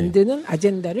 미래를 만드는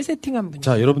아젠다를 세팅한 분이죠.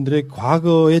 자, 여러분들의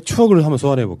과거의 추억을 한번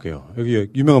소환해 볼게요. 여기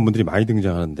유명한 분들이 많이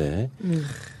등장하는데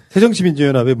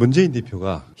새정치민주연합의 문재인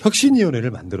대표가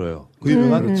혁신위원회를 만들어요. 그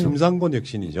유명한 김상곤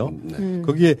혁신이죠.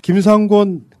 거기에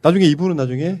김상곤 나중에 이분은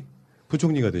나중에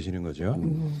부총리가 되시는 거죠.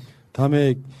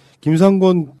 다음에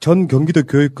김상곤 전 경기도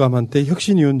교육감한테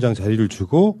혁신위원장 자리를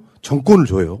주고 정권을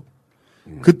줘요.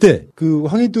 그때 그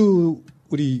황희두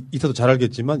우리 이사도 잘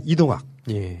알겠지만 이동학.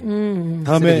 예.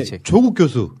 다음에 쓰레기책. 조국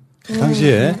교수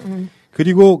당시에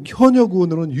그리고 현역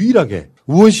의원으로는 유일하게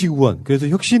우원식 의원. 그래서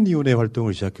혁신위원회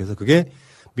활동을 시작해서 그게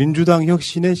민주당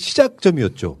혁신의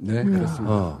시작점이었죠. 네,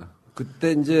 그렇습니다.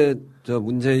 그때 이제 저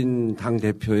문재인 당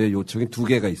대표의 요청이 두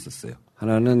개가 있었어요.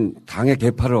 하나는 당의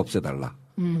개파를 없애달라.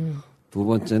 두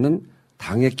번째는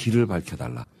당의 길을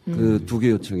밝혀달라. 그 두 개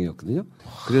요청이었거든요.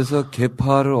 그래서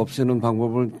개파를 없애는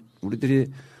방법을 우리들이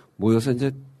모여서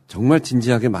이제 정말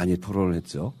진지하게 많이 토론을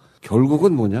했죠.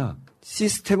 결국은 뭐냐?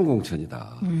 시스템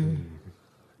공천이다.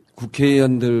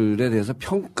 국회의원들에 대해서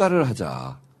평가를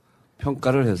하자.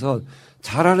 평가를 해서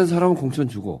잘하는 사람은 공천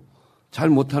주고 잘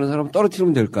못하는 사람은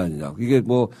떨어뜨리면 될 거 아니냐. 이게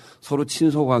뭐 서로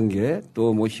친소 관계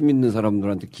또 뭐 힘 있는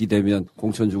사람들한테 기대면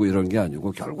공천 주고 이런 게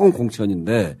아니고 결국은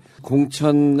공천인데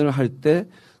공천을 할 때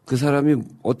그 사람이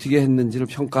어떻게 했는지를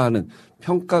평가하는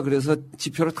평가 그래서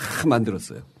지표를 다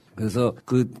만들었어요. 그래서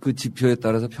그 지표에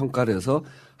따라서 평가를 해서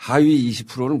하위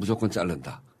 20%는 무조건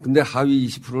자른다. 근데 하위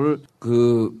 20%를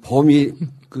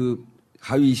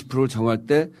하위 20%를 정할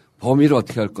때 범위를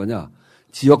어떻게 할 거냐.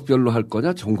 지역별로 할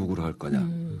거냐, 전국으로 할 거냐.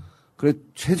 그래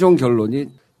최종 결론이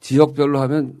지역별로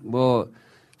하면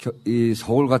이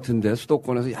서울 같은데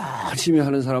수도권에서 열심히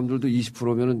하는 사람들도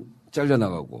 20%면은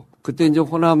잘려나가고. 그때 이제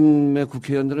호남의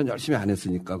국회의원들은 열심히 안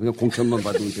했으니까 그냥 공천만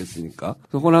받으면 됐으니까.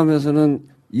 호남에서는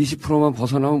 20%만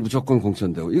벗어나면 무조건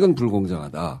공천되고 이건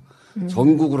불공정하다.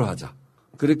 전국으로 하자.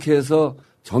 그렇게 해서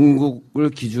전국을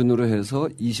기준으로 해서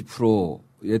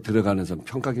 20%에 들어가는 사람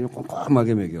평가 기준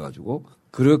꼼꼼하게 매겨가지고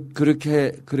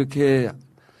그렇게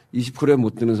 20%에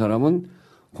못 드는 사람은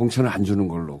공천을 안 주는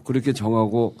걸로 그렇게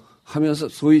정하고 하면서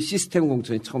소위 시스템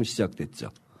공천이 처음 시작됐죠.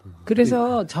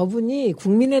 그래서 저분이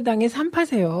국민의당의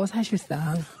 3파세요,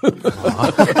 사실상.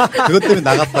 그것 때문에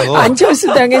나갔다고?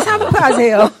 안철수당의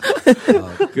 3파세요.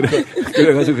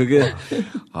 그래가지고 그게,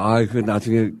 그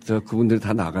나중에 그분들이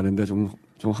다 나가는데 좀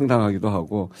황당하기도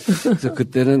하고. 그래서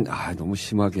그때는, 너무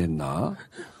심하게 했나?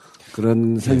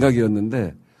 그런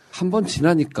생각이었는데, 한 번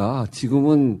지나니까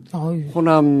지금은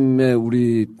호남의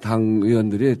우리 당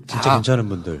의원들이 진짜 괜찮은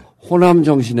분들. 호남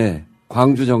정신에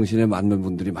광주 정신에 맞는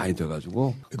분들이 많이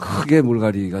돼가지고 크게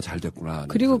물갈이가 잘 됐구나.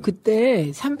 그리고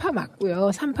그때 3파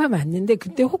맞고요. 3파 맞는데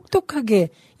그때 혹독하게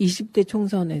 20대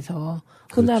총선에서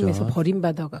호남에서 그렇죠.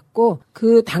 버림받아갖고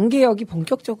그 당개혁이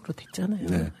본격적으로 됐잖아요.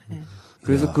 네.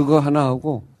 그래서 그거 하나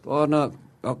하고 또 하나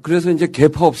그래서 이제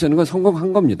개파 없애는 건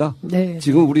성공한 겁니다. 네.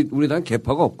 지금 우리 당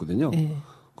개파가 없거든요. 네.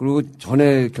 그리고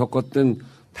전에 겪었던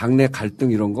당내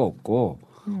갈등 이런 거 없고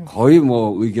거의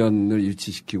뭐 의견을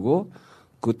일치시키고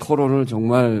그 토론을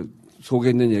정말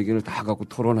속에 있는 얘기를 다 갖고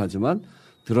토론하지만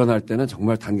드러날 때는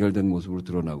정말 단결된 모습으로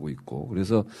드러나고 있고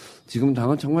그래서 지금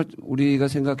당은 정말 우리가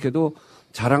생각해도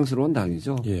자랑스러운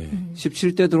당이죠. 예.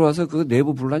 17대 들어와서 그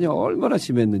내부 분란이 얼마나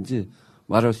심했는지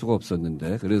말할 수가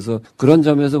없었는데 그래서 그런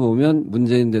점에서 보면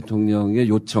문재인 대통령의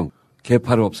요청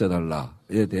개파를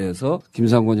없애달라에 대해서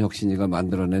김상곤 혁신이가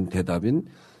만들어낸 대답인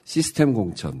시스템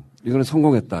공천 이거는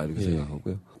성공했다 이렇게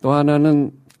생각하고요. 또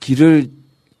하나는 길을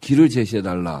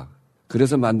제시해달라.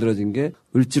 그래서 만들어진 게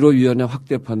을지로위원회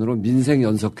확대판으로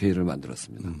민생연석회의를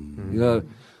만들었습니다. 그러니까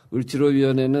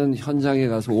을지로위원회는 현장에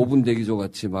가서 5분 대기조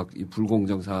같이 막 이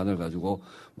불공정 사안을 가지고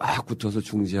막 붙어서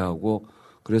중재하고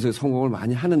그래서 성공을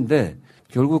많이 하는데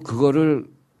결국 그거를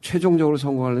최종적으로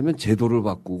성공하려면 제도를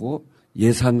바꾸고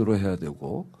예산으로 해야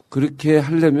되고 그렇게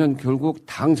하려면 결국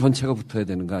당 전체가 붙어야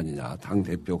되는 거 아니냐. 당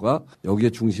대표가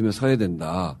여기에 중심에 서야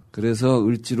된다. 그래서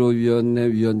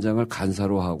을지로위원회 위원장을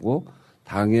간사로 하고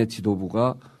당의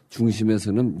지도부가 중심에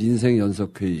서는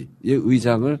민생연석회의의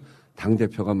의장을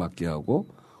당대표가 맡게 하고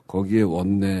거기에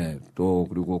원내 또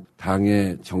그리고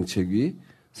당의 정책위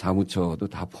사무처도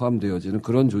다 포함되어지는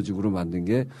그런 조직으로 만든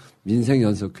게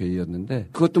민생연석회의였는데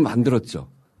그것도 만들었죠.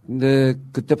 근데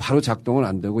그때 바로 작동은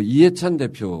안 되고 이해찬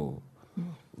대표가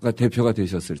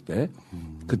되셨을 때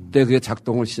그때 그게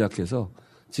작동을 시작해서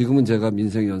지금은 제가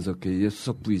민생연석회의의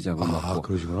수석부의장을 맡고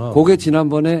그러시구나. 그게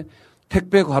지난번에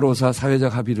택배 과로사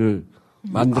사회적 합의를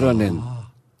만들어낸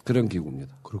그런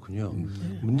기구입니다. 그렇군요.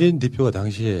 문재인 대표가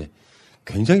당시에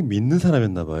굉장히 믿는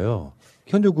사람이었나 봐요.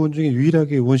 현재 의원 중에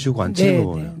유일하게 의원시고 안 치는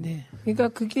거 보네요. 네. 그러니까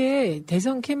그게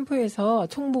대선 캠프에서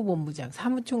총무본부장,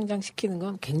 사무총장 시키는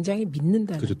건 굉장히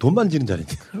믿는다는. 그렇죠. 돈 만지는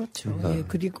자리인데. 그렇죠. 네.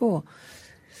 그리고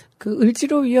그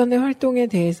을지로위원회 활동에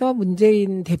대해서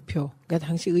문재인 대표가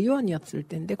당시 의원이었을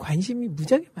때인데 관심이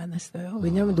무지하게 많았어요.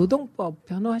 왜냐하면 노동법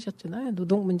변호하셨잖아요.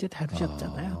 노동 문제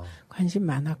다루셨잖아요. 관심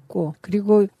많았고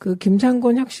그리고 그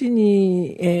김상곤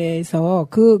혁신위에서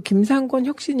그 김상곤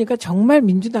혁신위가 정말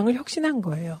민주당을 혁신한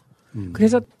거예요.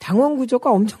 그래서 당원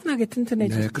구조가 엄청나게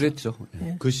튼튼해졌죠. 네, 그랬죠.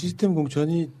 네. 그 시스템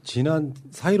공천이 지난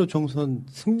 4.15 총선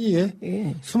승리에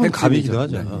예. 숨은 갑이기도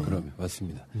하죠. 네, 그러면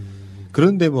맞습니다.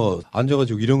 그런데 뭐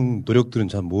앉아가지고 이런 노력들은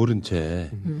잘 모른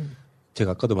채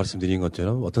제가 아까도 말씀드린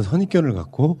것처럼 어떤 선입견을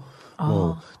갖고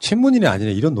뭐 친문이나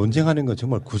아니라 이런 논쟁하는 건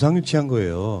정말 구상유치한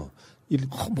거예요.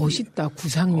 멋있다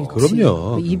구상유치.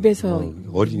 그럼요. 그 입에서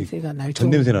어린 냄새가 날 전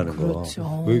냄새 나는 그렇죠.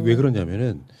 거. 왜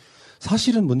그러냐면은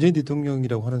사실은 문재인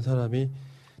대통령이라고 하는 사람이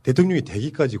대통령이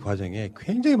되기까지 과정에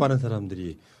굉장히 많은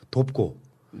사람들이 돕고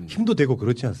힘도 되고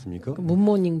그렇지 않습니까?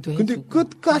 문모닝도 근데 해주고.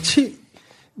 끝까지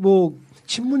뭐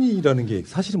친문이라는 게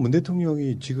사실은 문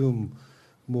대통령이 지금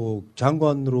뭐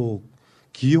장관으로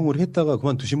기용을 했다가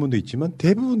그만두신 분도 있지만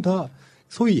대부분 다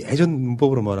소위 예전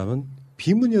문법으로 말하면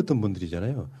비문이었던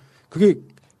분들이잖아요. 그게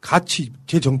같이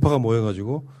제 정파가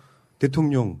모여가지고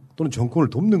대통령 또는 정권을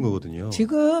돕는 거거든요.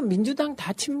 지금 민주당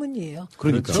다 친문이에요.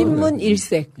 그러니까. 친문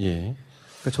일색. 예.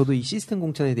 그러니까 저도 이 시스템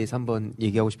공천에 대해서 한번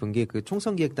얘기하고 싶은 게 그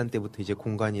총선 기획단 때부터 이제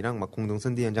공관이랑 막 공동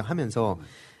선대위원장 하면서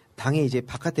당에 이제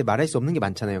바깥에 말할 수 없는 게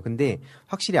많잖아요. 근데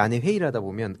확실히 안에 회의를 하다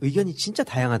보면 의견이 진짜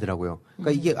다양하더라고요.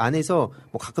 그러니까 이게 안에서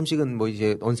뭐 가끔씩은 뭐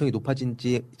이제 언성이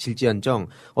높아질지언정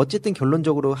어쨌든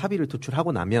결론적으로 합의를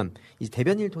도출하고 나면 이제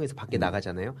대변인을 통해서 밖에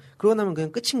나가잖아요. 그러고 나면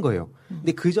그냥 끝인 거예요.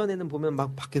 근데 그 전에는 보면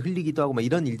막 밖에 흘리기도 하고 막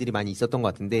이런 일들이 많이 있었던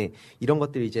것 같은데 이런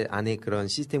것들이 이제 안에 그런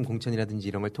시스템 공천이라든지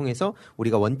이런 걸 통해서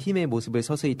우리가 원팀의 모습을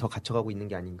서서히 더 갖춰가고 있는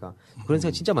게 아닌가 그런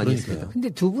생각 진짜 많이 했습니다. 근데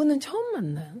두 분은 처음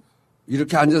만나요?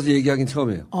 이렇게 앉아서 얘기하긴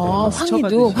처음이에요.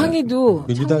 황희도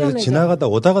민주당에서 지나가다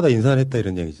오다가다 인사를 했다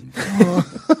이런 얘기지.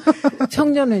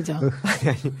 청년회장.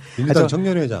 민주당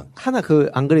청년회장. 하나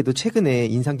안 그래도 최근에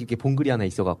인상 깊게 본 글이 하나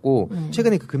있어갖고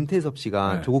최근에 금태섭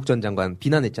씨가 조국 전 장관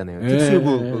비난했잖아요.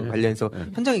 특수부 관련해서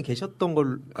현장에 계셨던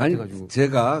걸 같아가지고.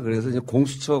 제가 그래서 이제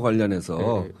공수처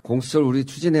관련해서 공수처를 우리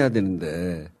추진해야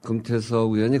되는데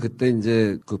금태섭 의원이 그때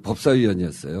이제 그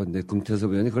법사위원이었어요. 근데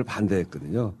금태섭 의원이 그걸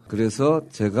반대했거든요. 그래서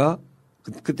제가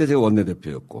그때 제가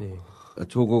원내대표였고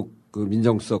조국 그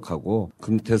민정수석하고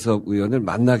금태섭 의원을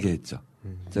만나게 했죠.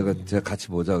 제가 같이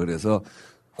보자 그래서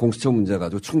공수처 문제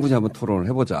가지고 충분히 한번 토론을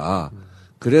해보자.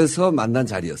 그래서 만난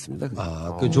자리였습니다.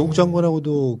 그 조국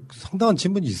장관하고도 상당한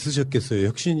친분이 있으셨겠어요.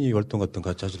 혁신위 활동 같은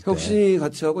거 같이 하실 때. 혁신위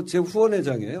같이 하고 제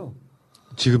후원회장이에요.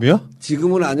 지금이요?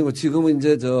 지금은 아니고 지금은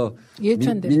이제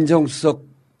민정수석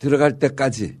들어갈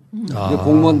때까지 이제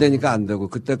공무원 되니까 안 되고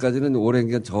그때까지는 오랜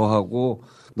기간 저하고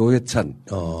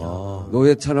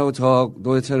노회찬하고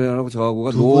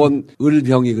저하고가 노원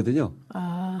을병이거든요.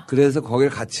 그래서 거기를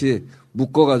같이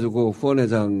묶어가지고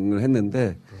후원회장을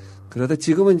했는데 그러다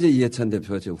지금은 이제 이해찬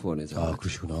대표가 지금 후원회장.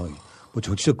 그러시구나. 뭐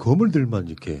정치적 거물들만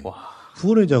이렇게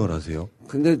후원회장을 하세요.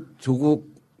 근데 조국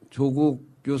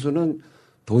교수는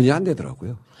돈이 안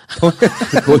되더라고요.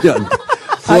 돈이 안 돼.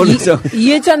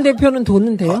 이해찬 대표는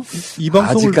돈은 돼요? 이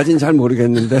방송을 아직까지는 잘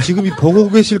모르겠는데 지금 보고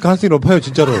계실 가능성이 높아요,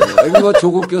 진짜로. 뭐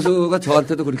조국 교수가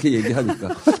저한테도 그렇게 얘기하니까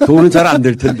돈은 잘 안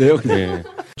될 텐데요. 네.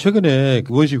 최근에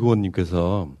우원식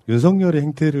의원님께서 윤석열의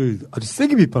행태를 아주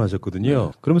세게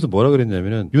비판하셨거든요. 그러면서 뭐라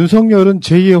그랬냐면은 윤석열은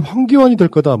제2의 황교안이 될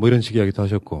거다 뭐 이런 식의 이야기도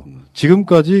하셨고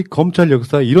지금까지 검찰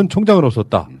역사에 이런 총장은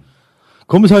없었다.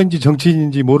 검사인지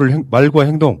정치인인지 모를 말과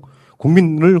행동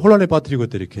국민을 혼란에 빠뜨리고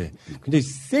있다 이렇게 굉장히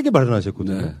세게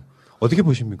발언하셨거든요. 네. 어떻게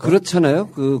보십니까? 그렇잖아요.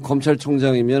 그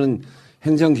검찰총장이면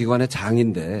행정기관의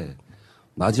장인데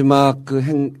마지막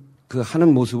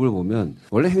하는 모습을 보면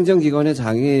원래 행정기관의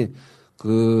장이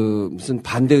무슨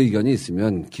반대 의견이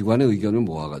있으면 기관의 의견을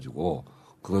모아가지고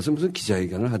그것을 무슨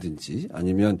기자회견을 하든지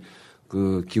아니면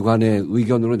그 기관의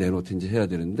의견으로 내놓든지 해야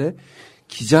되는데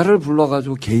기자를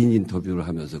불러가지고 개인 인터뷰를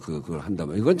하면서 그걸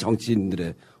한다면 이건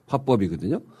정치인들의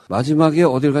화법이거든요. 마지막에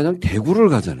어딜 가냐면 대구를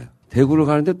가잖아요. 대구를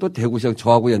가는데 또 대구시장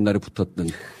저하고 옛날에 붙었던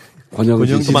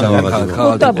권영진 시장에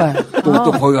가가지고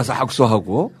또 거기 가서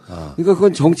악수하고. 그러니까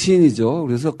그건 정치인이죠.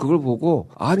 그래서 그걸 보고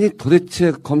아니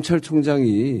도대체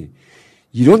검찰총장이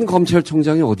이런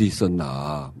검찰총장이 어디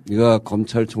있었나. 그러니까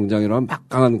검찰총장이라면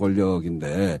막강한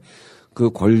권력인데 그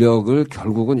권력을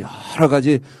결국은 여러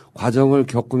가지 과정을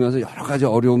겪으면서 여러 가지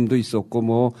어려움도 있었고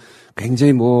뭐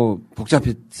굉장히 뭐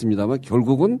복잡했습니다만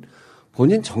결국은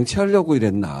본인 정치하려고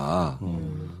이랬나.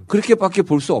 그렇게밖에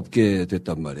볼 수 없게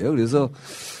됐단 말이에요. 그래서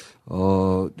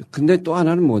근데 또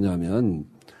하나는 뭐냐면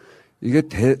이게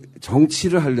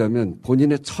정치를 하려면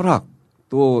본인의 철학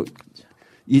또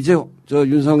이제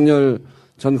윤석열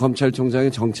전 검찰총장이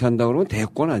정치한다 그러면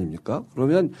대권 아닙니까?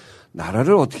 그러면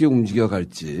나라를 어떻게 움직여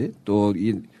갈지 또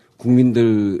이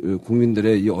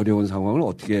국민들의 이 어려운 상황을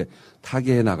어떻게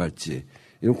타개해 나갈지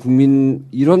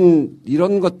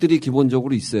이런 것들이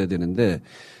기본적으로 있어야 되는데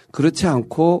그렇지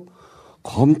않고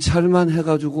검찰만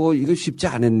해가지고 이거 쉽지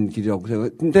않은 길이라고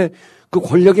생각해요. 근데 그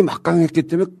권력이 막강했기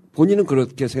때문에 본인은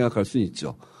그렇게 생각할 수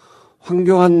있죠.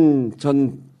 황교안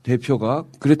전 대표가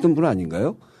그랬던 분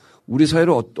아닌가요? 우리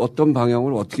사회를 어떤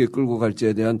방향으로 어떻게 끌고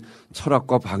갈지에 대한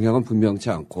철학과 방향은 분명치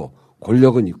않고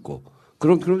권력은 있고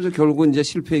그러면서 결국은 이제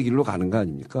실패의 길로 가는 거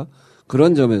아닙니까?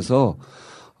 그런 점에서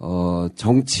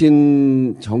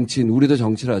정치인 우리도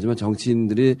정치를 하지만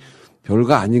정치인들이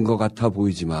별거 아닌 것 같아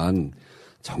보이지만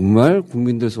정말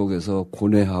국민들 속에서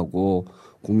고뇌하고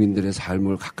국민들의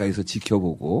삶을 가까이서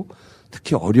지켜보고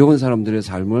특히 어려운 사람들의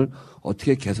삶을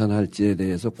어떻게 개선할지에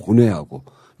대해서 고뇌하고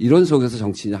이런 속에서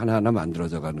정치인이 하나하나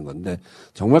만들어져 가는 건데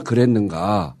정말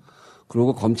그랬는가.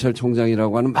 그리고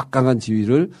검찰총장이라고 하는 막강한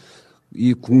지위를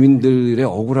이 국민들의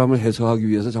억울함을 해소하기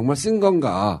위해서 정말 쓴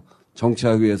건가.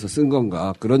 정치하기 위해서 쓴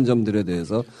건가. 그런 점들에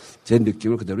대해서 제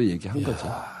느낌을 그대로 얘기한 거죠.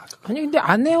 아니 근데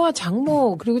아내와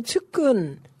장모 그리고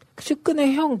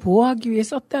측근의 형 보호하기 위해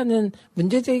썼다는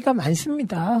문제제기가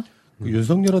많습니다.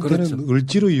 윤석열한테는 그렇죠.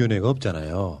 을지로위원회가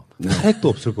없잖아요. 탄핵도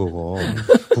없을 거고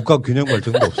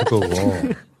국가균형발전도 없을 거고.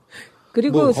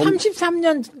 그리고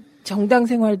 33년 정당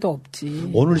생활도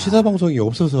없지. 오늘 시사방송이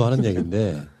없어서 하는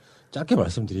얘기인데 짧게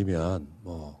말씀드리면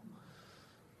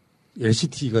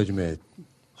LCT가 요즘에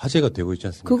화제가 되고 있지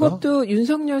않습니까? 그것도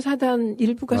윤석열 사단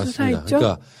일부가 맞습니다. 수사했죠.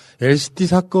 그러니까 LCT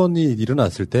사건이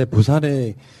일어났을 때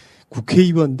부산의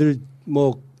국회의원들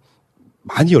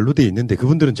많이 연루돼 있는데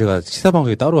그분들은 제가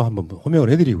시사방송에 따로 한번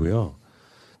호명을 해드리고요.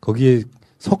 거기에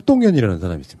석동현이라는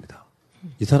사람이 있습니다.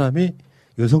 이 사람이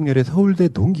윤석열의 서울대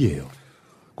동기예요.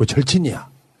 그 절친이야.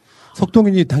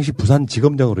 석동윤이 당시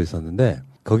부산지검장으로 있었는데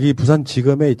거기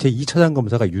부산지검의 제2차장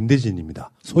검사가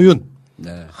윤대진입니다. 소윤.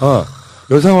 네.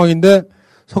 이런 상황인데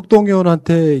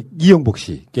석동윤한테 이영복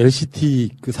씨,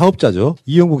 LCT 그 사업자죠.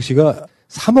 이영복 씨가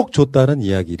 3억 줬다는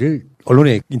이야기를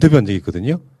언론에 인터뷰한 적이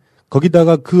있거든요.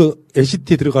 거기다가 그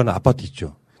LCT에 들어가는 아파트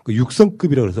있죠. 그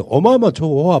 6성급이라고 해서 어마어마한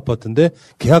초호 아파트인데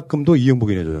계약금도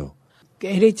이영복이 내줘요.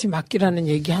 LH 맡기라는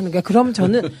얘기하는 거야. 그럼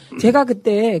저는 제가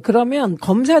그때 그러면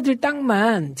검사들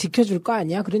땅만 지켜줄 거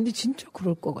아니야? 그런데 진짜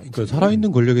그럴 것 같아요. 그러니까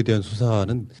살아있는 권력에 대한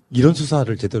수사는 이런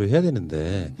수사를 제대로 해야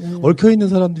되는데 얽혀있는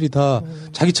사람들이 다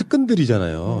자기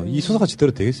측근들이잖아요. 이 수사가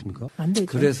제대로 되겠습니까? 안 되죠.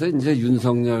 그래서 이제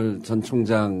윤석열 전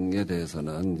총장에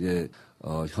대해서는 이제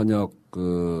현역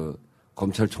그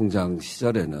검찰총장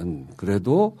시절에는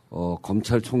그래도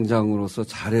검찰총장으로서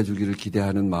잘해주기를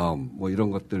기대하는 마음 뭐 이런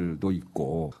것들도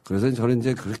있고 그래서 저는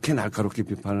이제 그렇게 날카롭게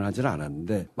비판을 하지는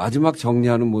않았는데 마지막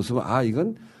정리하는 모습은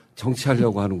이건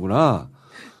정치하려고 하는구나.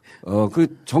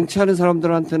 그 정치하는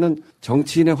사람들한테는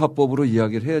정치인의 화법으로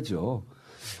이야기를 해야죠.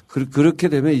 그렇게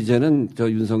되면 이제는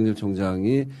저 윤석열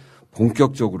총장이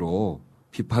본격적으로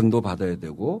비판도 받아야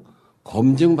되고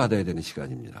검증받아야 되는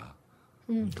시간입니다.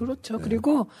 그렇죠. 네.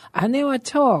 그리고 아내와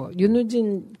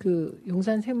윤우진 그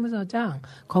용산 세무서장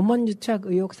검언유착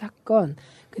의혹 사건,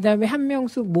 그다음에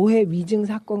한명숙 모해 위증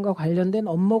사건과 관련된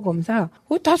업무 검사,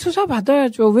 다 수사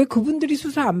받아야죠. 왜 그분들이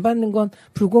수사 안 받는 건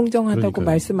불공정하다고 그러니까요.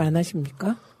 말씀 안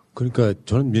하십니까? 그러니까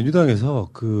저는 민주당에서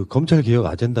그 검찰 개혁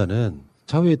아젠다는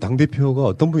차후에 당 대표가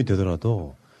어떤 분이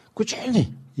되더라도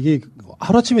꾸준히 이게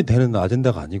하루아침에 되는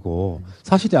아젠다가 아니고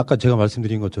사실이 아까 제가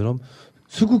말씀드린 것처럼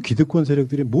수구 기득권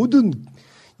세력들이 모든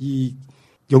이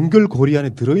연결고리 안에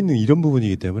들어있는 이런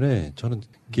부분이기 때문에 저는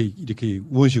이렇게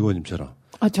우원식 의원님처럼.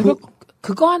 제가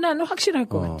그거 하나는 확실할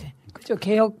것 같아. 그죠?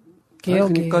 개혁.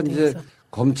 그러니까 이제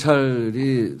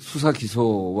검찰이 수사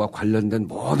기소와 관련된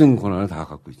모든 권한을 다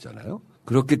갖고 있잖아요.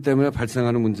 그렇기 때문에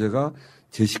발생하는 문제가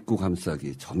제 식구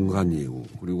감싸기, 전관 예우,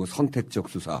 그리고 선택적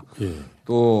수사,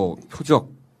 또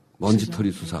표적,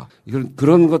 먼지털이 수사.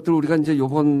 그런 것들 우리가 이제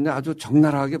요번에 아주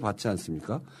적나라하게 봤지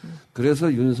않습니까?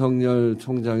 그래서 윤석열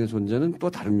총장의 존재는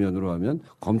또 다른 면으로 하면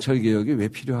검찰 개혁이 왜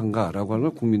필요한가라고 하는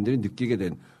걸 국민들이 느끼게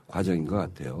된 과정인 것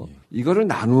같아요. 이거를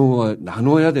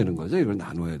나눠야 되는 거죠. 이걸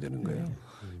나눠야 되는 거예요.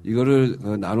 이거를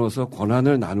나눠서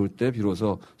권한을 나눌 때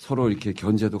비로소 서로 이렇게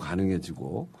견제도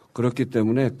가능해지고 그렇기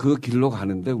때문에 그 길로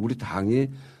가는데 우리 당이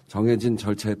정해진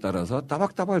절차에 따라서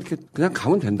따박따박 이렇게 그냥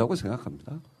가면 된다고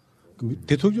생각합니다.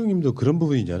 대통령님도 그런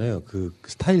부분이잖아요. 그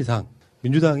스타일상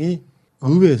민주당이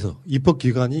의회에서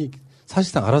입법기관이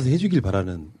사실상 알아서 해주길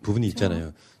바라는 부분이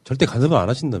있잖아요. 절대 간섭을 안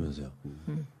하신다면서요.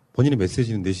 본인의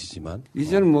메시지는 내시지만.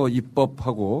 이제는 뭐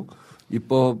입법을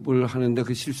하는데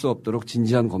그 실수 없도록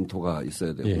진지한 검토가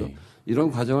있어야 되고요.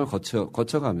 이런 과정을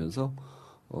거쳐가면서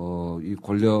이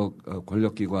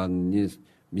권력기관이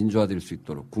민주화될 수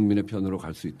있도록 국민의 편으로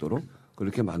갈 수 있도록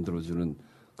그렇게 만들어주는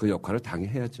그 역할을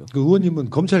당연히 해야죠. 그 의원님은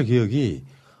검찰 개혁이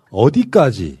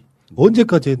어디까지,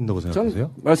 언제까지 해야 된다고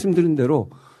생각하세요? 전 말씀드린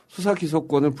대로 수사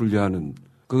기소권을 분리하는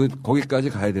거기까지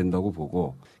가야 된다고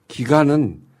보고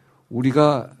기간은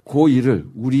우리가 그 일을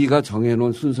우리가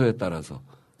정해놓은 순서에 따라서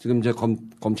지금 이제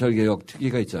검찰 개혁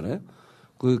특위가 있잖아요.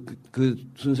 그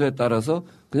순서에 따라서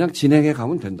그냥 진행해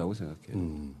가면 된다고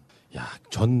생각해요.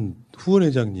 전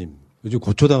후원회장님 요즘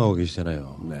고초당하고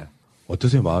계시잖아요. 네.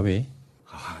 어떠세요, 마음이?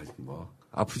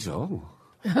 아프죠.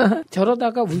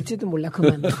 저러다가 울지도 몰라,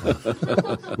 그만.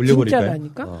 울려버릴까요?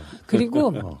 진짜라니까.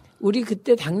 그리고 우리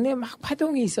그때 당내 막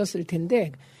파동이 있었을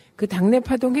텐데 그 당내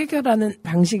파동 해결하는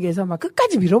방식에서 막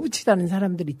끝까지 밀어붙이다는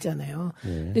사람들 있잖아요.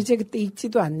 근데 제가 그때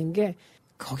잊지도 않는 게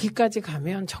거기까지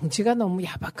가면 정치가 너무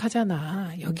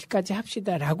야박하잖아. 여기까지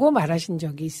합시다라고 말하신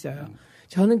적이 있어요.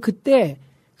 저는 그때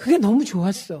그게 너무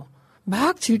좋았어.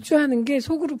 막 질주하는 게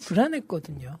속으로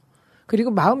불안했거든요. 그리고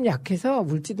마음 약해서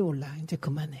울지도 몰라. 이제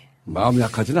그만해. 마음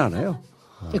약하지는 않아요.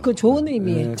 그 좋은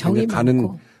의미에 정이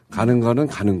많고. 가는 거는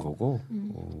가는 거고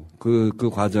그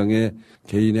과정에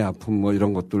개인의 아픔 뭐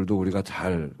이런 것들도 우리가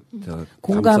잘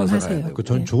공감하세요.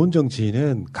 전 좋은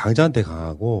정치인은 강자한테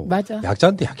강하고 맞아.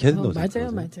 약자한테 약해야 된다고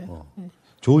생각해요. 맞아요.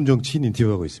 좋은 정치인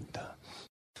인터뷰하고 있습니다.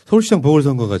 서울시장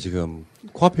보궐선거가 지금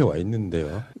코앞에 와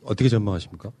있는데요. 어떻게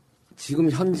전망하십니까?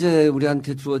 지금 현재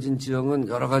우리한테 주어진 지형은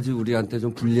여러 가지 우리한테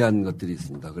좀 불리한 것들이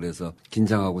있습니다. 그래서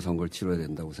긴장하고 선거를 치러야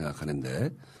된다고 생각하는데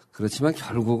그렇지만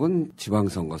결국은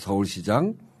지방선거,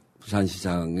 서울시장,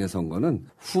 부산시장의 선거는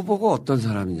후보가 어떤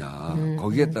사람이냐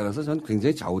거기에 따라서 저는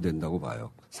굉장히 좌우된다고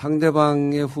봐요.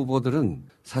 상대방의 후보들은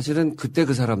사실은 그때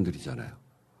그 사람들이잖아요.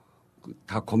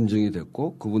 다 검증이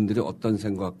됐고 그분들이 어떤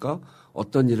생각과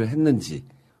어떤 일을 했는지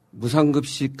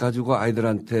무상급식 가지고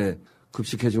아이들한테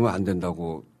급식해주면 안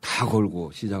된다고 다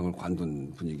걸고 시장을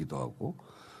관둔 분이기도 하고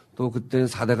또 그때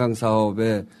 4대강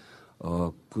사업에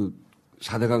그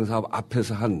 4대강 사업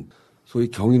앞에서 한 소위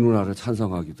경인운하를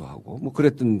찬성하기도 하고 뭐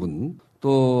그랬던 분.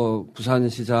 또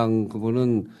부산시장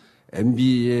그분은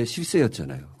MB의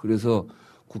실세였잖아요. 그래서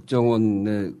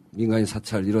국정원의 민간인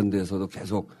사찰 이런 데서도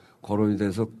계속 거론이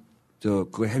돼서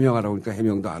그거 해명하라고 하니까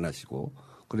해명도 안 하시고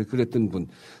그랬던 분.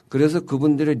 그래서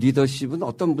그분들의 리더십은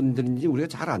어떤 분들인지 우리가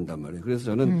잘 안단 말이에요. 그래서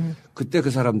저는 그때 그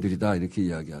사람들이다 이렇게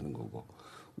이야기하는 거고.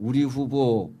 우리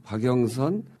후보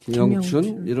박영선,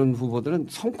 김영춘 이런 후보들은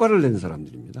성과를 낸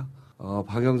사람들입니다.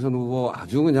 박영선 후보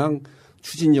아주 그냥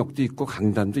추진력도 있고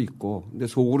강단도 있고 근데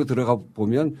속으로 들어가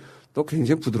보면 또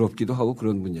굉장히 부드럽기도 하고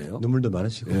그런 분이에요. 눈물도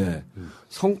많으시고. 네.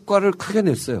 성과를 크게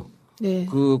냈어요. 네.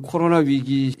 그 코로나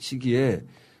위기 시기에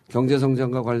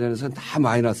경제성장과 관련해서는 다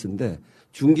마이너스인데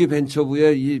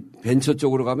중기벤처부에 이 벤처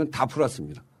쪽으로 가면 다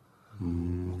플러스입니다.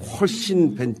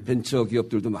 훨씬 벤처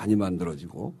기업들도 많이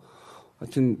만들어지고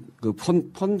하여튼 그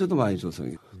펀드도 많이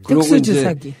조성해요.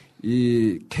 특수주사기.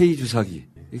 이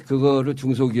K주사기. 그거를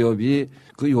중소기업이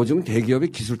그 요즘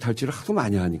대기업이 기술 탈취를 하도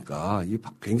많이 하니까 이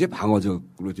굉장히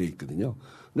방어적으로 돼 있거든요.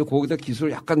 근데 거기다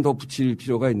기술을 약간 더 붙일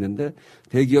필요가 있는데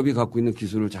대기업이 갖고 있는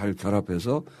기술을 잘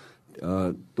결합해서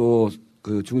또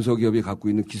그 중소기업이 갖고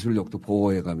있는 기술력도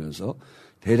보호해 가면서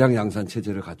대량 양산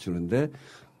체제를 갖추는데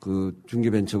그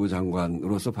중기벤처부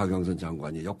장관으로서 박영선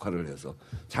장관이 역할을 해서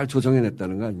잘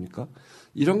조정해냈다는 거 아닙니까?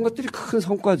 이런 것들이 큰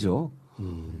성과죠.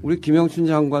 우리 김영춘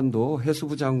장관도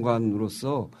해수부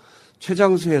장관으로서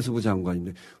최장수 해수부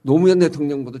장관인데 노무현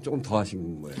대통령보다 조금 더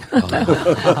하신 거예요.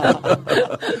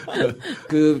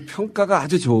 그 평가가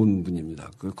아주 좋은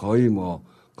분입니다. 그 거의 뭐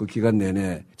그 기간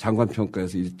내내 장관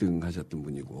평가에서 1등 하셨던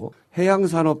분이고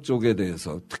해양산업 쪽에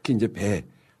대해서 특히 이제 배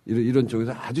이런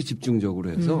쪽에서 아주 집중적으로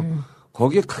해서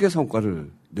거기에 크게 성과를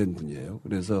낸 분이에요.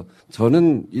 그래서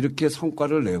저는 이렇게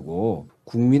성과를 내고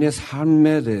국민의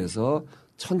삶에 대해서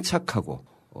천착하고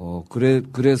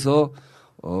그래서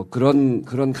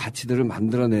그런 가치들을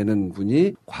만들어내는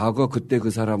분이 과거 그때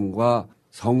그 사람과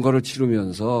선거를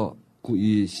치르면서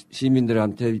이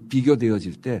시민들한테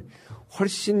비교되어질 때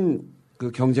훨씬 그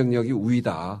경쟁력이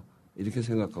우위다 이렇게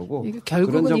생각하고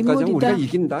그런 점까지는 우리가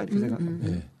이긴다 이렇게 생각합니다.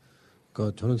 네.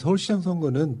 그러니까 저는 서울시장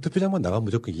선거는 투표장만 나가면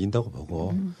무조건 이긴다고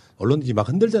보고 언론들이 막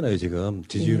흔들잖아요 지금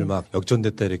지지율 막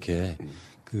역전됐다 이렇게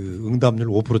그 응답률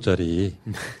 5%짜리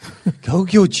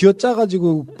겨우겨우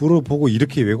쥐어짜가지고 물어보고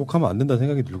이렇게 왜곡하면 안 된다는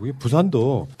생각이 들고요.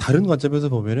 부산도 다른 관점에서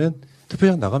보면은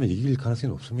투표장 나가면 이길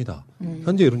가능성이 높습니다.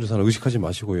 현재 여론조사는 의식하지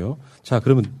마시고요. 자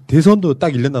그러면 대선도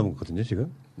딱 1년 남은 거거든요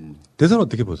지금. 대선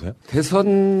어떻게 보세요?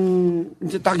 대선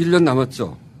이제 딱 1년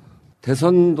남았죠.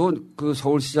 대선도 그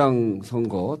서울시장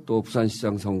선거 또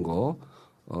부산시장 선거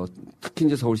특히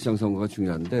이제 서울시장 선거가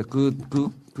중요한데 그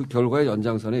결과의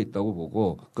연장선에 있다고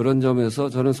보고 그런 점에서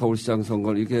저는 서울시장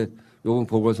선거를 이렇게 요번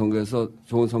보궐선거에서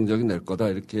좋은 성적이 낼 거다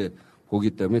이렇게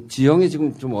보기 때문에 지형이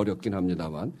지금 좀 어렵긴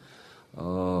합니다만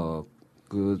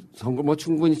그 선거 뭐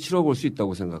충분히 치러볼 수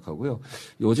있다고 생각하고요.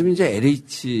 요즘 이제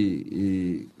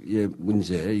LH의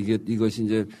문제 이것이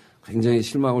이제 굉장히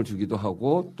실망을 주기도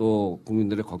하고 또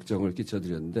국민들의 걱정을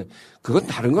끼쳐드렸는데 그건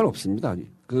다른 건 없습니다.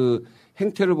 그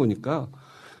행태를 보니까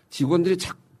직원들이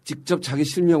직접 자기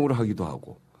실명으로 하기도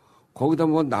하고 거기다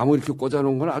뭐 나무 이렇게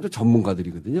꽂아놓은 건 아주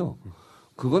전문가들이거든요.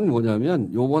 그건 뭐냐면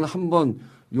요번 한번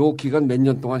요 기간 몇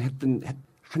년 동안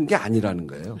한 게 아니라는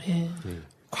거예요. 네.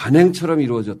 관행처럼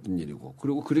이루어졌던 일이고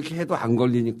그리고 그렇게 해도 안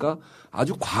걸리니까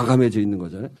아주 과감해져 있는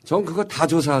거잖아요. 전 그거 다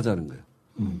조사하자는 거예요.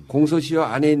 공소시효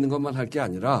안에 있는 것만 할 게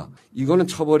아니라 이거는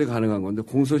처벌이 가능한 건데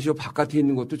공소시효 바깥에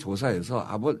있는 것도 조사해서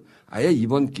아예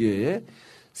이번 기회에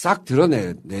싹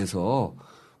드러내서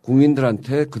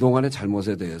국민들한테 그동안의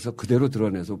잘못에 대해서 그대로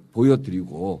드러내서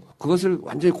보여드리고 그것을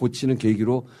완전히 고치는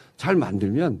계기로 잘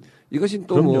만들면 이것이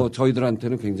또 뭐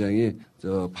저희들한테는 굉장히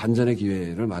반전의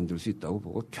기회를 만들 수 있다고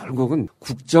보고 결국은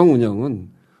국정 운영은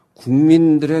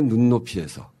국민들의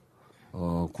눈높이에서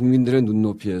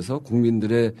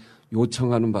국민들의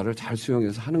요청하는 바를 잘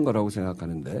수용해서 하는 거라고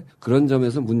생각하는데 그런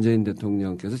점에서 문재인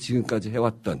대통령께서 지금까지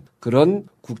해왔던 그런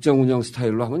국정 운영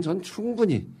스타일로 하면 전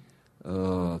충분히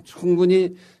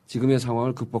지금의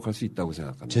상황을 극복할 수 있다고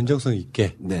생각합니다. 진정성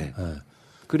있게. 네.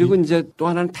 그리고 이제 또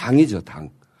하나는 당이죠, 당.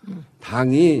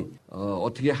 당이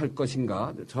어떻게 할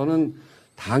것인가. 저는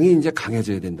당이 이제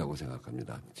강해져야 된다고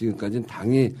생각합니다. 지금까지는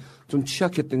당이 좀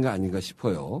취약했던 게 아닌가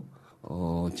싶어요.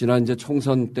 지난 이제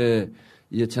총선 때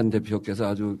이해찬 대표께서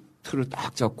아주 틀을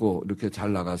딱 잡고 이렇게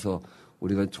잘 나가서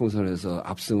우리가 총선에서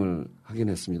압승을 하긴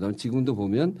했습니다. 지금도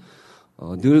보면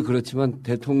늘 그렇지만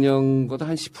대통령보다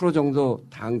한 10% 정도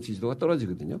당 지지도가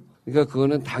떨어지거든요. 그러니까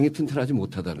그거는 당이 튼튼하지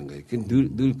못하다는 거예요.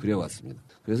 늘 그래왔습니다.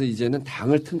 그래서 이제는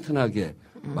당을 튼튼하게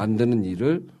만드는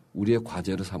일을 우리의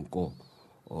과제로 삼고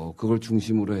그걸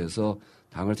중심으로 해서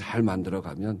당을 잘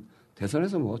만들어가면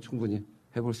대선에서 뭐 충분히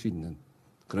해볼 수 있는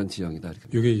그런 지형이다.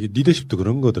 이렇게. 이게 리더십도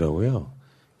그런 거더라고요.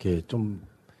 이게 좀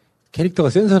캐릭터가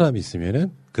센 사람이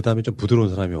있으면은 그 다음에 좀 부드러운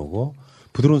사람이 오고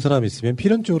부드러운 사람이 있으면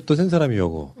필연적으로 또 센 사람이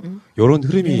오고 이런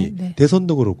흐름이 네.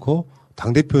 대선도 그렇고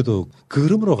당 대표도 그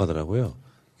흐름으로 가더라고요.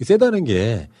 세다는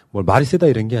게 뭘 말이 세다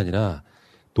이런 게 아니라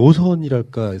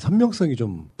노선이랄까 선명성이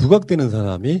좀 부각되는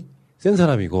사람이 센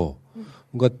사람이고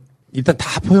뭔가 일단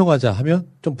다 포용하자 하면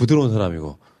좀 부드러운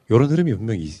사람이고 이런 흐름이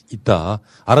분명히 있다.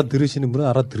 알아들으시는 분은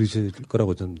알아들으실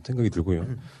거라고 저는 생각이 들고요.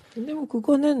 근데 뭐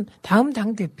그거는 다음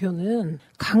당 대표는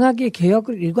강하게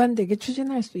개혁을 일관되게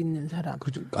추진할 수 있는 사람.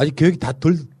 그렇죠. 아직 개혁이 다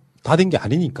된 게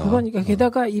아니니까. 그러니까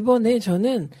게다가 이번에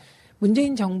저는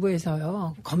문재인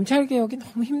정부에서요 검찰 개혁이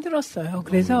너무 힘들었어요.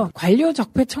 그래서 관료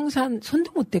적폐 청산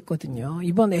손도 못 댔거든요.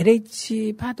 이번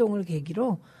LH 파동을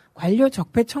계기로 관료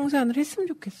적폐 청산을 했으면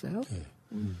좋겠어요. 네.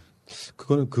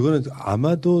 그거는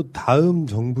아마도 다음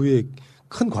정부의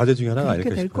큰 과제 중에 하나가 아닐까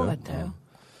그렇게 싶어요. 될 것 같아요.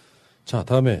 자,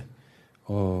 다음에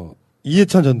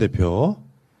이해찬 전 대표,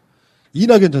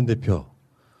 이낙연 전 대표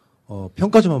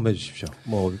평가 좀 한번 해주십시오.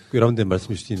 뭐 여러 군데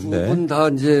말씀해 주실 수 있는데 두 분 다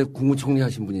이제 국무총리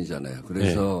하신 분이잖아요.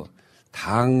 그래서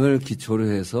당을 기초로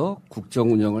해서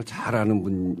국정 운영을 잘하는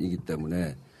분이기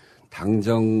때문에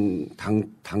당청,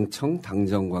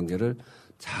 당정 관계를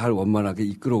잘 원만하게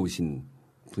이끌어 오신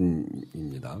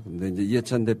분입니다. 근데 이제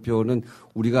이해찬 대표는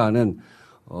우리가 아는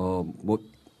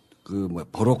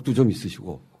버럭도 좀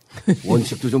있으시고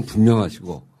원칙도 좀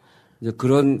분명하시고 이제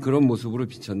그런 모습으로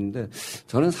비쳤는데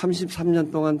저는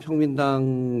 33년 동안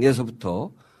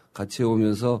평민당에서부터 같이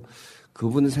오면서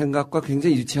그분 생각과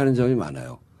굉장히 일치하는 점이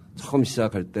많아요. 처음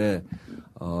시작할 때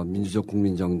민주적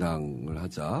국민정당을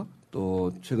하자.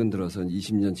 또 최근 들어서는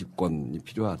 20년 집권이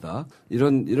필요하다.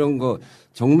 이런 거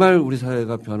정말 우리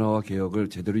사회가 변화와 개혁을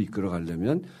제대로 이끌어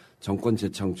가려면 정권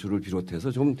재창출을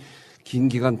비롯해서 좀 긴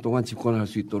기간 동안 집권할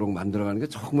수 있도록 만들어가는 게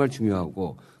정말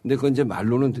중요하고 근데 그건 이제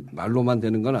말로만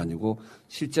되는 건 아니고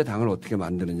실제 당을 어떻게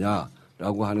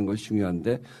만드느냐라고 하는 것이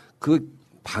중요한데 그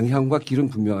방향과 길은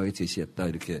분명하게 제시했다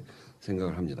이렇게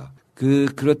생각을 합니다.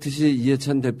 그렇듯이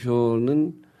이해찬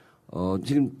대표는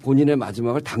지금 본인의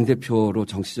마지막을 당대표로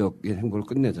정치적인 행보를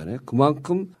끝내잖아요.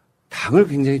 그만큼 당을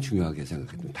굉장히 중요하게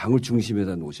생각했던 당을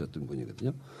중심에다 놓으셨던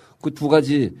분이거든요. 그 두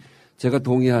가지 제가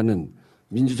동의하는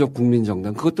민주적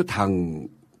국민정당 그것도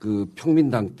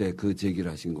평민당 때 그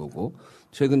제기를 하신 거고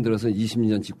최근 들어서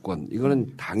 20년 집권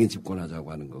이거는 당이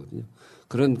집권하자고 하는 거거든요.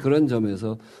 그런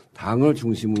점에서 당을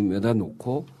중심에다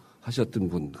놓고 하셨던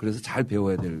분 그래서 잘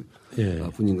배워야 될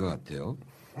분인 것 같아요.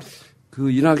 그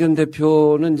이낙연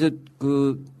대표는 이제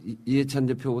이해찬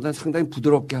대표보다는 상당히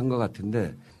부드럽게 한 것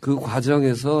같은데 그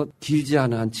과정에서 길지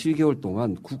않아 한 7개월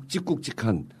동안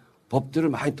굵직굵직한 법들을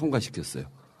많이 통과시켰어요.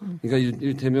 그러니까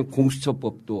이를테면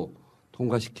공수처법도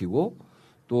통과시키고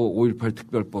또 5.18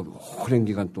 특별법 오랜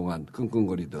기간 동안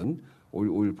끙끙거리던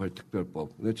 5.18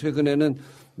 특별법. 최근에는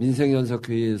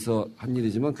민생연석회의에서 한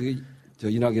일이지만 그게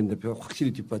이낙연 대표가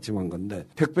확실히 뒷받침한 건데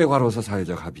택배과로사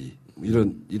사회적 합의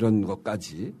이런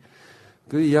것까지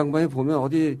이 양반이 보면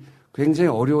어디 굉장히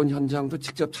어려운 현장도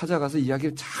직접 찾아가서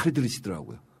이야기를 잘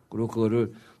들으시더라고요. 그리고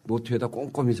그거를 노트에다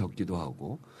꼼꼼히 적기도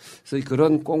하고 그래서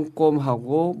그런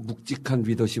꼼꼼하고 묵직한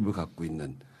리더십을 갖고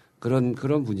있는 그런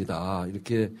분이다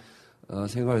이렇게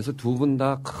생각해서 두 분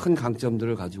다 큰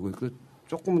강점들을 가지고 있고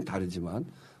조금은 다르지만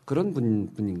그런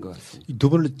분인 것 같습니다. 이 두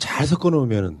분을 잘 섞어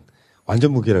놓으면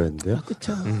완전 무기라고 했는데요.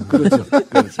 그렇죠. 그렇죠.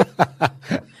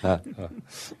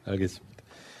 알겠습니다.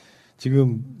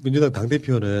 지금 민주당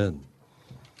당대표는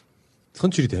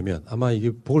선출이 되면 아마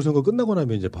이게 보궐선거 끝나고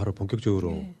나면 이제 바로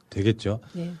본격적으로 되겠죠.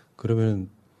 네. 그러면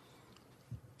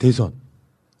대선,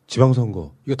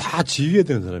 지방선거 이거 다 지휘해야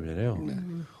되는 사람이잖아요.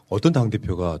 어떤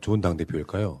당대표가 좋은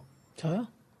당대표일까요? 저요?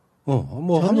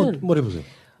 뭐 저는 한번 해보세요.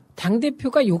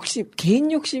 당대표가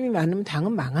개인 욕심이 많으면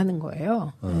당은 망하는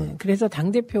거예요. 네. 그래서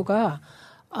당대표가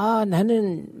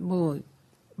나는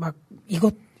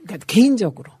그러니까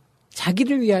개인적으로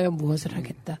자기를 위하여 무엇을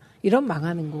하겠다. 이런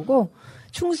망하는 거고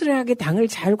충실하게 당을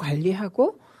잘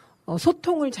관리하고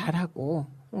소통을 잘하고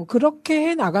그렇게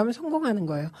해 나가면 성공하는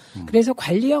거예요. 그래서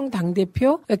관리형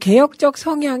당대표, 개혁적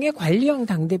성향의 관리형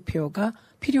당대표가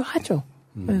필요하죠.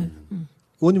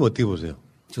 의원님 어떻게 보세요?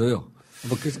 저요.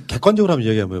 뭐 객관적으로 한번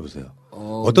이야기 한번 해보세요.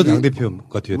 어떤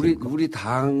당대표가 돼야 됩니까? 우리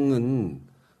당은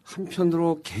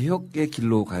한편으로 개혁의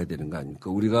길로 가야 되는 거 아닙니까?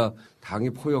 우리가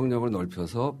당의 포용력을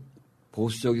넓혀서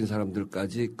보수적인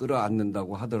사람들까지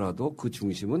끌어안는다고 하더라도 그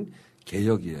중심은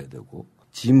개혁이어야 되고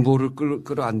진보를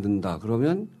끌어안는다.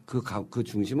 그러면 그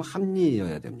중심은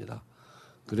합리여야 됩니다.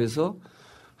 그래서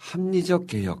합리적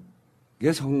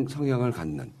개혁의 성향을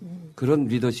갖는 그런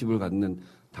리더십을 갖는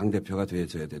당대표가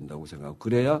되어져야 된다고 생각하고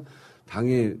그래야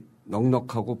당이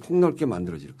넉넉하고 폭넓게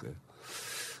만들어질 거예요.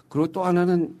 그리고 또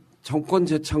하나는 정권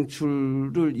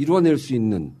재창출을 이뤄낼 수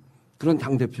있는 그런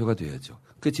당대표가 돼야죠.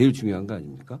 그게 제일 중요한 거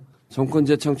아닙니까? 정권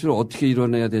재창출을 어떻게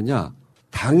이뤄내야 되냐?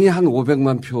 당이 한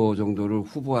 500만 표 정도를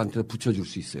후보한테 붙여줄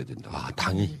수 있어야 된다. 아,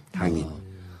 당이?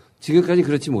 지금까지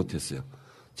그렇지 못했어요.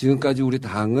 지금까지 우리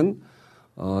당은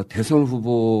대선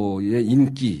후보의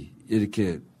인기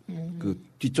이렇게 그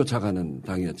뒤쫓아가는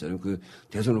당이었잖아요. 그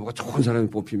대선 후보가 좋은 사람이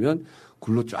뽑히면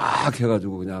글로 쫙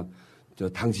해가지고 그냥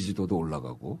당 지지도도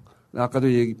올라가고. 아까도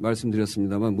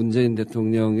말씀드렸습니다만 문재인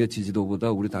대통령의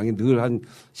지지도보다 우리 당이 늘 한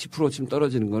 10%쯤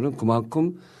떨어지는 거는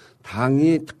그만큼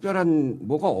당이 특별한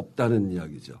뭐가 없다는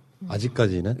이야기죠.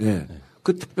 아직까지는? 네.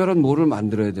 그 특별한 뭐를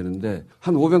만들어야 되는데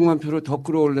한 500만 표를 더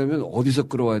끌어오려면 어디서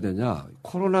끌어와야 되냐.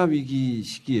 코로나 위기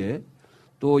시기에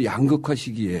또 양극화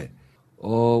시기에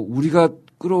우리가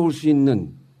끌어올 수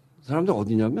있는 사람들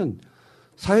어디냐면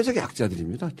사회적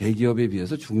약자들입니다. 대기업에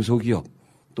비해서 중소기업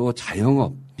또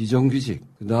자영업, 비정규직,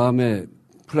 그다음에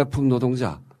플랫폼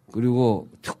노동자 그리고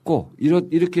특고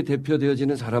이렇게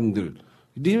대표되어지는 사람들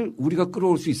를 우리가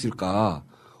끌어올 수 있을까?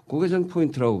 그게 전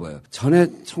포인트라고 봐요. 전에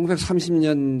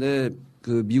 1930년대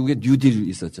그 미국의 뉴딜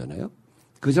있었잖아요.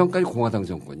 그 전까지 공화당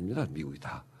정권입니다. 미국이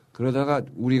다. 그러다가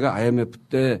우리가 IMF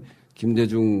때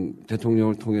김대중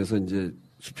대통령을 통해서 이제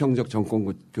수평적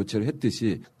정권 교체를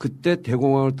했듯이 그때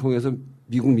대공황을 통해서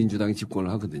미국 민주당이 집권을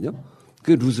하거든요.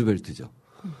 그게 루즈벨트죠.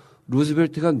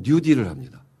 루즈벨트가 뉴딜을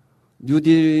합니다.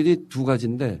 뉴딜이 두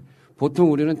가지인데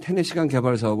보통 우리는 테네시간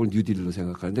개발 사업을 뉴딜로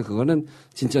생각하는데 그거는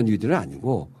진짜 뉴딜은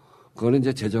아니고 그거는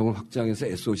이제 재정을 확장해서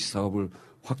SOC 사업을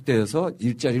확대해서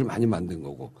일자리를 많이 만든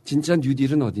거고 진짜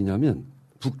뉴딜은 어디냐면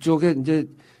북쪽에 이제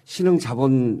신흥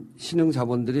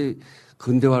자본들이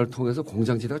근대화를 통해서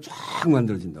공장지대가 쫙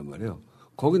만들어진단 말이에요.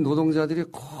 거기 노동자들이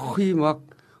거의 막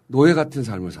노예 같은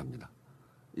삶을 삽니다.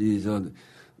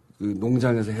 그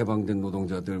농장에서 해방된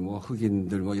노동자들, 뭐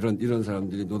흑인들, 뭐 이런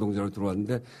사람들이 노동자로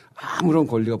들어왔는데 아무런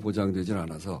권리가 보장되질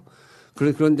않아서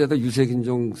그런데다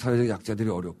유색인종 사회적 약자들이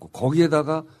어렵고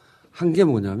거기에다가 한 게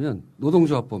뭐냐면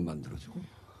노동조합법 만들어주고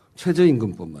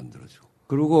최저임금법 만들어주고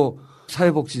그리고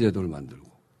사회복지제도를 만들고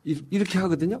이렇게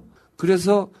하거든요.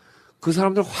 그래서 그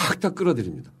사람들 확 다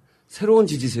끌어들입니다. 새로운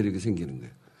지지 세력이 생기는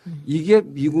거예요. 이게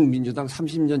미국 민주당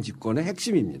 30년 집권의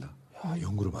핵심입니다. 야,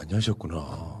 연구를 많이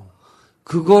하셨구나.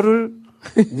 그거를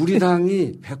우리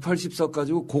당이 180석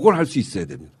가지고 그걸 할 수 있어야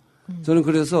됩니다. 저는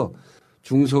그래서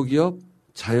중소기업,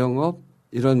 자영업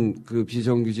이런 그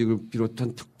비정규직을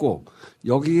비롯한 특고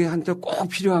여기한테 꼭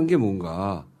필요한 게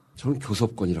뭔가 저는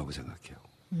교섭권이라고 생각해요.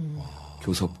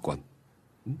 교섭권.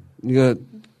 그러니까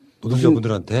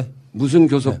노동자분들한테 무슨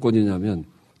교섭권이냐면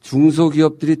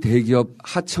중소기업들이 대기업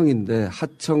하청인데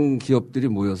하청 기업들이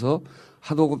모여서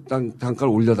하도급 단가를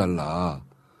올려달라.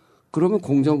 그러면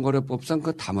공정거래법상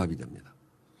그 담합이 됩니다.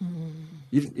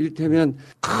 이를테면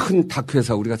큰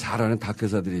닭회사, 우리가 잘 아는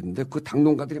닭회사들이 있는데 그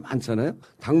닭농가들이 많잖아요.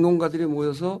 닭농가들이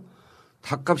모여서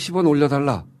닭값 10원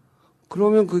올려달라.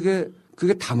 그러면 그게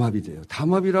담합이 돼요.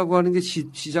 담합이라고 하는 게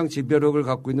시장 지배력을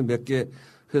갖고 있는 몇 개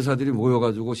회사들이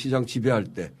모여가지고 시장 지배할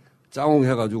때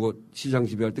짜옹해가지고 시장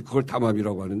지배할 때 그걸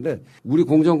담합이라고 하는데 우리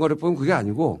공정거래법은 그게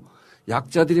아니고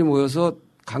약자들이 모여서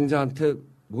강자한테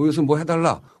모여서 뭐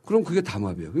해달라. 그럼 그게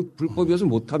담합이에요. 불법이어서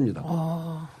못합니다.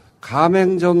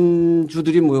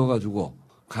 가맹점주들이 모여가지고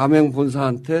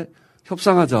가맹본사한테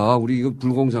협상하자. 우리 이거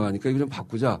불공정하니까 이거 좀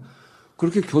바꾸자.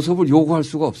 그렇게 교섭을 요구할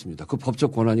수가 없습니다. 그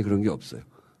법적 권한이 그런 게 없어요.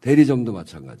 대리점도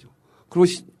마찬가지고. 그리고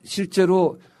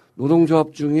실제로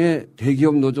노동조합 중에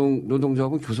대기업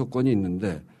노동조합은 교섭권이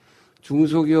있는데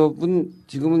중소기업은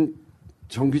지금은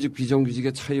정규직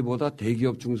비정규직의 차이보다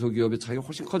대기업 중소기업의 차이가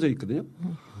훨씬 커져 있거든요.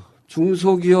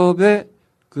 중소기업의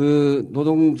그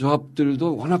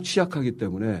노동조합들도 워낙 취약하기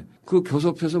때문에 그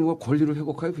교섭해서 뭐 권리를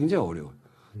회복하기 굉장히 어려워요.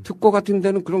 특고 같은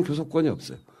데는 그런 교섭권이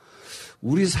없어요.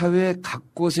 우리 사회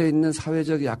각곳에 있는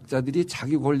사회적 약자들이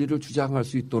자기 권리를 주장할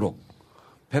수 있도록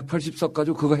 180석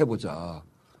가지고 그거 해보자.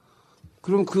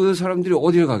 그럼 그 사람들이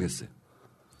어디를 가겠어요?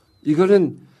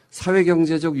 이거는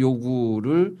사회경제적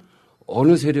요구를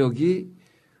어느 세력이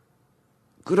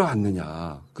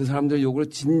끌어안느냐. 그 사람들의 요구를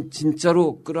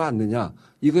진짜로 끌어안느냐.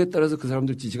 이거에 따라서 그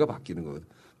사람들 지지가 바뀌는 거거든요.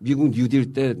 미국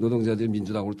뉴딜 때 노동자들이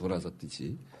민주당으로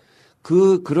돌아섰듯이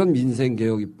그런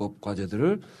민생개혁 입법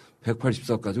과제들을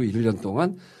 180석 가지고 1년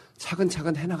동안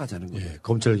차근차근 해나가자는 거예요. 예,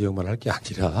 검찰 개혁만 할 게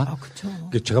아니라.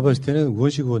 그렇죠. 제가 봤을 때는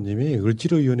우원식 의원님이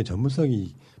을지로위원회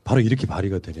전문성이 바로 이렇게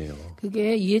발휘가 되네요.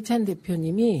 그게 이해찬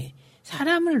대표님이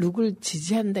사람을 누굴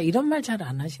지지한다 이런 말 잘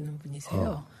안 하시는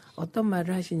분이세요. 어떤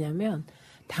말을 하시냐면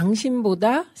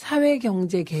당신보다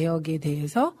사회경제개혁에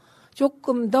대해서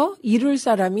조금 더 이룰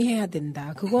사람이 해야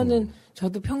된다. 그거는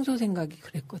저도 평소 생각이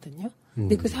그랬거든요.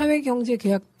 근데 그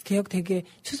사회경제개혁 되게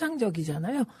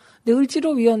추상적이잖아요. 근데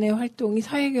을지로위원회 활동이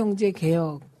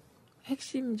사회경제개혁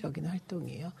핵심적인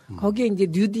활동이에요. 거기에 이제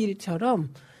뉴딜처럼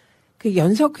그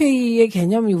연석회의의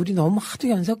개념이 우리 너무 하도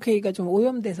연석회의가 좀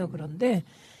오염돼서 그런데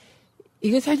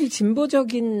이게 사실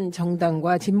진보적인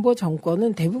정당과 진보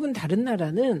정권은 대부분 다른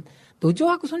나라는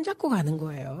노조하고 손잡고 가는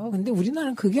거예요. 근데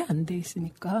우리나라는 그게 안 돼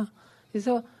있으니까.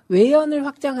 그래서 외연을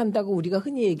확장한다고 우리가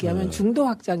흔히 얘기하면 중도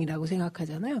확장이라고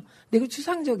생각하잖아요. 근데 그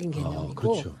추상적인 개념이고,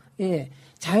 그렇죠. 예,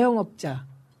 자영업자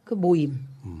그 모임,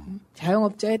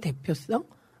 자영업자의 대표성,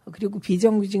 그리고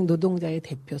비정규직 노동자의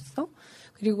대표성,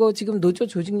 그리고 지금 노조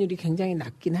조직률이 굉장히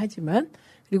낮긴 하지만,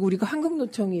 그리고 우리가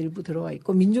한국노총이 일부 들어와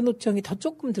있고 민주노총이 더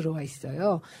조금 들어와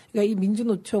있어요. 그러니까 이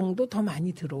민주노총도 더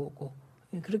많이 들어오고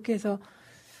그렇게 해서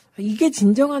이게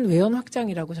진정한 외연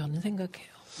확장이라고 저는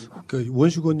생각해요. 그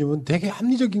우원식 의원님은 되게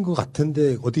합리적인 것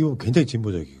같은데 어떻게 보면 굉장히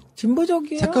진보적이고.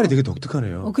 진보적이에요. 색깔이 되게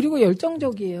독특하네요. 그리고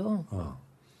열정적이에요.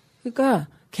 그러니까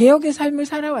개혁의 삶을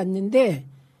살아왔는데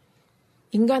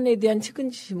인간에 대한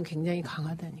측은지심은 굉장히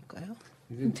강하다니까요.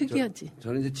 특이하지.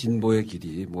 저는 이제 진보의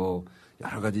길이 뭐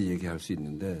여러 가지 얘기할 수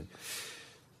있는데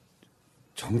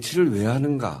정치를 왜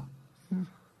하는가?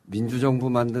 민주정부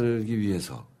만들기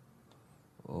위해서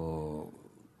또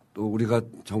우리가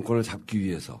정권을 잡기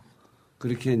위해서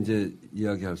그렇게 이제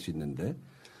이야기할 수 있는데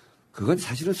그건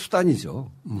사실은 수단이죠.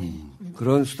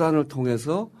 그런 수단을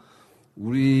통해서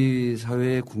우리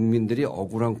사회의 국민들이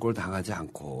억울한 꼴 당하지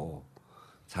않고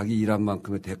자기 일한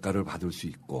만큼의 대가를 받을 수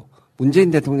있고 문재인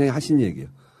대통령이 하신 얘기예요.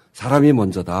 사람이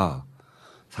먼저다.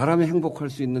 사람이 행복할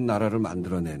수 있는 나라를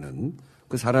만들어내는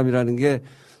그 사람이라는 게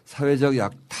사회적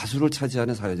다수를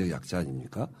차지하는 사회적 약자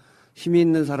아닙니까? 힘이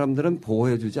있는 사람들은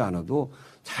보호해주지 않아도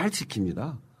잘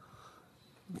지킵니다.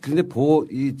 그런데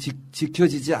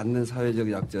지켜지지 않는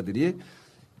사회적 약자들이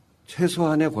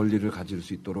최소한의 권리를 가질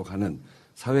수 있도록 하는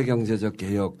사회경제적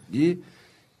개혁이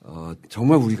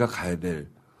정말 우리가 가야 될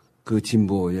그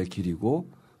진보의 길이고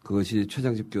그것이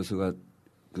최장집 교수가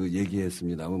그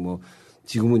얘기했습니다만 뭐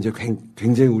지금은 이제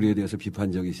굉장히 우리에 대해서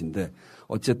비판적이신데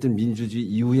어쨌든 민주주의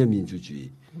이후의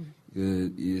민주주의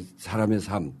이 사람의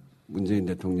삶 문재인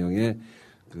대통령의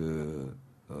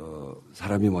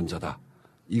사람이 먼저다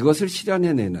이것을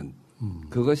실현해내는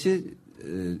그것이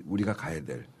우리가 가야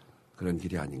될 그런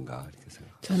길이 아닌가 이렇게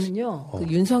생각합니다. 저는요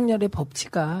그 윤석열의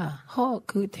법치가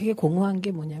되게 공허한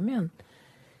게 뭐냐면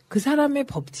그 사람의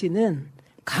법치는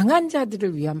강한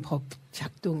자들을 위한 법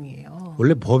작동이에요.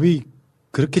 원래 법이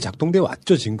그렇게 작동돼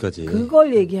왔죠, 지금까지.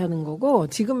 그걸 얘기하는 거고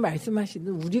지금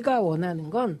말씀하시는 우리가 원하는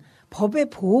건 법의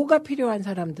보호가 필요한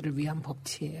사람들을 위한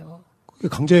법치예요.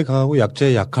 강자에 강하고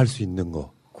약자에 약할 수 있는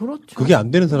거. 그렇죠. 그게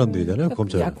안 되는 사람들이잖아요, 그러니까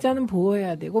검찰. 약자는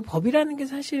보호해야 되고 법이라는 게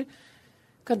사실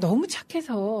그러니까 너무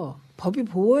착해서 법이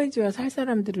보호해줘야 살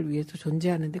사람들을 위해서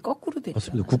존재하는데 거꾸로 됐죠.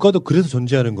 맞습니다. 국가도 그래서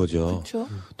존재하는 거죠. 그렇죠.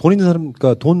 돈 있는 사람,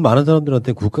 그러니까 돈 많은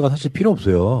사람들한테 국가가 사실 필요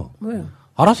없어요. 왜요?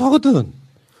 알아서 하거든.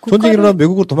 전쟁이 일어나면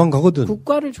외국으로 도망가거든.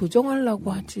 국가를 조정하려고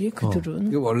하지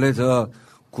그들은. 원래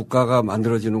국가가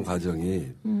만들어지는 과정이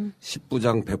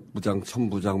 10부장, 100부장,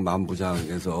 1000부장,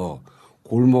 10,000부장에서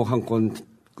골목 한 건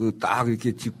딱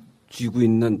이렇게 쥐고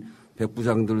있는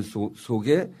 100부장들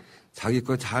속에 자기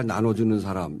거 잘 나눠주는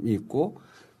사람이 있고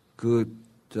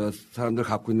사람들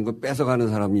갖고 있는 거 뺏어가는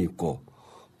사람이 있고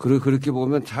그렇게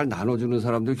보면 잘 나눠주는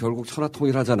사람들 결국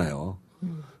천하통일하잖아요.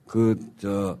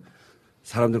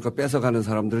 사람들 거 뺏어가는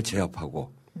사람들을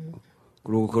제압하고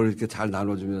그리고 그걸 이렇게 잘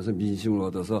나눠주면서 민심을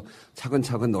얻어서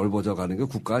차근차근 넓어져 가는 게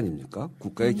국가 아닙니까?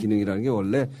 국가의 기능이라는 게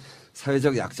원래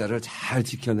사회적 약자를 잘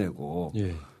지켜내고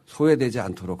소외되지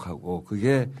않도록 하고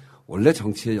그게 원래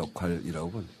정치의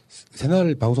역할이라고 봅니다.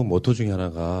 새날 방송 모토 중에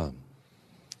하나가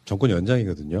정권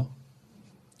연장이거든요.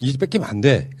 이제 뺏기면 안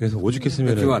돼. 그래서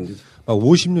오죽했으면 막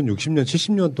 50년, 60년,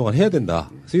 70년 동안 해야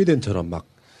된다. 스웨덴처럼 막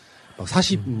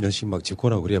 40년씩 막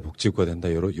집권하고 그래야 복지국가 된다.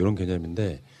 이런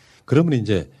개념인데 그러면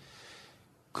이제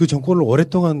그 정권을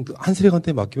오랫동안 한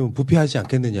세력한테 맡기면 부패하지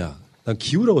않겠느냐. 난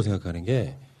기우라고 생각하는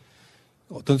게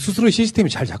어떤 스스로의 시스템이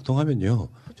잘 작동하면요.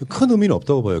 좀 큰 의미는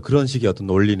없다고 봐요. 그런 식의 어떤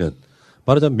논리는.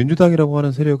 말하자면 민주당이라고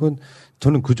하는 세력은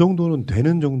저는 그 정도는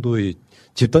되는 정도의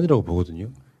집단이라고 보거든요.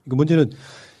 그러니까 문제는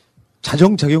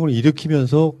자정작용을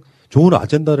일으키면서 좋은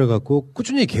아젠다를 갖고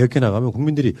꾸준히 개혁해 나가면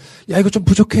국민들이 야 이거 좀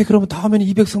부족해 그러면 다음에는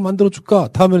 200석 만들어줄까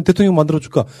다음에는 대통령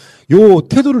만들어줄까 요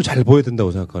태도를 잘 보여야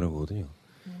된다고 생각하는 거거든요.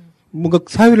 뭔가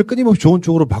사회를 끊임없이 좋은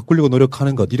쪽으로 바꾸려고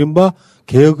노력하는 것 이른바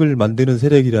개혁을 만드는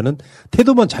세력이라는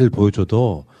태도만 잘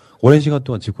보여줘도 오랜 시간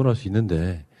동안 집권할 수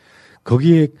있는데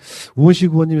거기에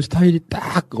우원식 의원님 스타일이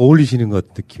딱 어울리시는 것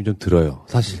같은 느낌이 좀 들어요.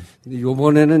 사실. 근데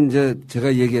요번에는 이제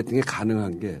제가 얘기했던 게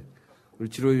가능한 게 우리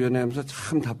지로위원회 하면서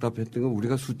참 답답했던 건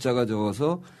우리가 숫자가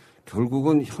적어서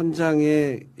결국은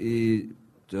현장의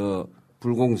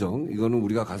불공정 이거는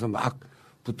우리가 가서 막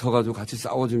붙어가지고 같이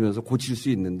싸워주면서 고칠 수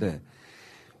있는데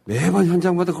매번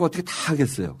현장마다 그걸 어떻게 다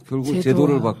하겠어요. 결국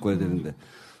제도를 바꿔야 되는데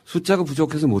숫자가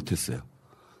부족해서 못했어요.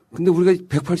 근데 우리가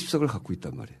 180석을 갖고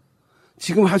있단 말이에요.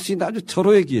 지금 할 수 있는 아주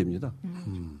절호의 기회입니다.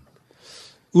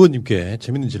 의원님께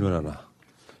재밌는 질문 하나.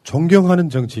 존경하는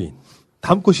정치인,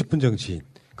 닮고 싶은 정치인,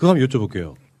 그거 한번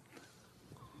여쭤볼게요.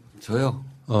 저요?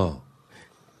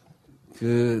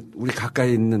 우리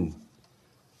가까이 있는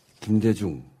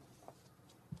김대중,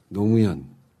 노무현,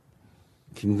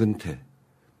 김근태,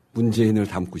 문재인을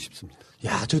닮고 싶습니다.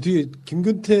 야, 저 뒤에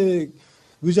김근태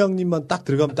의장님만 딱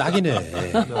들어가면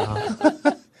딱이네.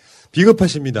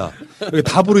 비겁하십니다. 이렇게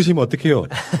다 부르시면 어떡해요?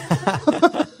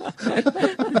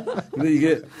 근데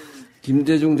이게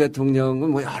김대중 대통령은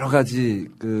뭐 여러 가지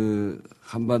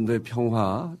한반도의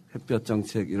평화, 햇볕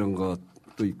정책 이런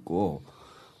것도 있고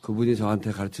그분이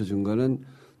저한테 가르쳐 준 거는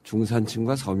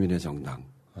중산층과 서민의 정당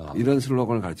이런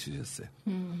슬로건을 가르쳐 주셨어요.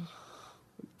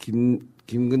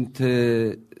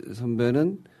 김근태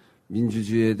선배는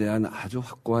민주주의에 대한 아주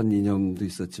확고한 이념도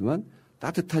있었지만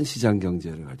따뜻한 시장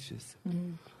경제를 가르쳐 주셨어요.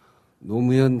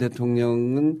 노무현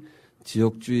대통령은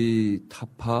지역주의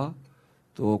타파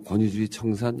또 권위주의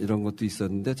청산 이런 것도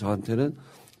있었는데 저한테는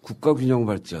국가균형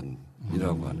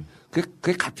발전이라고 하는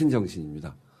그게 같은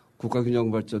정신입니다.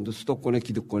 국가균형 발전도 수도권의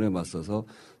기득권에 맞서서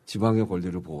지방의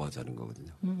권리를 보호하자는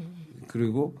거거든요.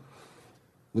 그리고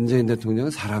문재인 대통령은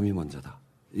사람이 먼저다.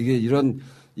 이게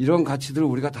이런 가치들을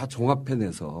우리가 다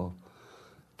종합해내서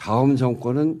다음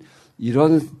정권은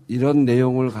이런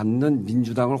내용을 갖는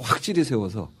민주당을 확실히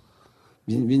세워서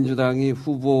민주당이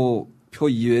후보표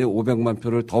이외에 500만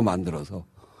표를 더 만들어서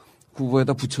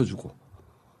후보에다 붙여주고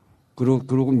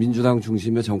그리고 민주당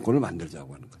중심의 정권을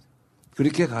만들자고 하는 거죠.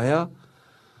 그렇게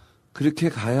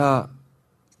가야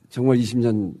정말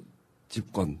 20년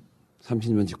집권,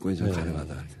 30년 집권이 좀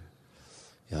가능하다.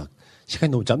 야,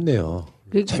 시간이 너무 짧네요.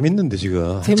 그러니까 재밌는데 지금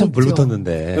한참 재밌죠. 불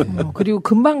붙었는데. 그리고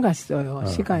금방 갔어요,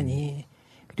 시간이.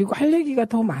 그리고 할 얘기가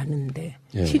더 많은데.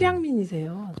 예.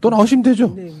 실향민이세요. 또 나오시면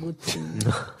되죠. 네, 멋진.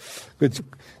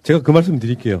 제가 그 말씀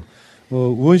드릴게요.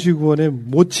 우원식 의원의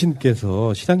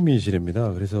모친께서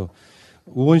실향민이시랍니다. 그래서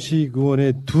우원식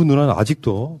의원의 두 누나는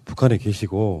아직도 북한에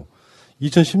계시고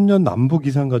 2010년 남북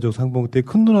이산가족 상봉 때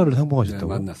큰 누나를 상봉하셨다고.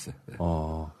 네, 만났어요. 네.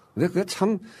 근데 그게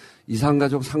참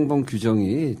이산가족 상봉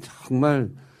규정이 정말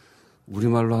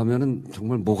우리말로 하면은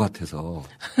정말 모 같아서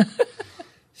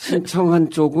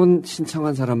신청한 쪽은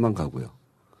신청한 사람만 가고요.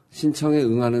 신청에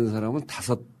응하는 사람은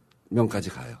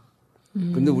 5명까지 가요.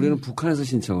 근데 우리는 북한에서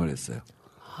신청을 했어요.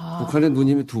 북한에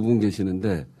누님이 2분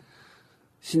계시는데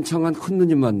신청한 큰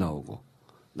누님만 나오고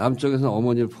남쪽에서는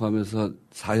어머니를 포함해서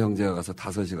 4형제가 가서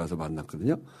 5이 가서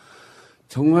만났거든요.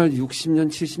 정말 60년,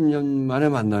 70년 만에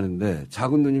만나는데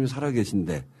작은 누님이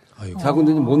살아계신데 작은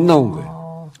누님 못 나온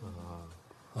거예요.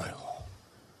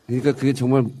 그러니까 그게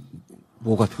정말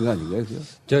뭐 같은 거 아닌가요? 그죠?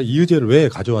 제가 이 의제를 왜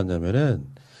가져왔냐면은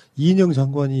이인영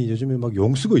장관이 요즘에 막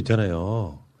용 쓰고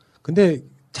있잖아요. 근데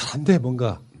잘 안 돼,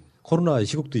 뭔가. 코로나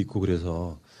시국도 있고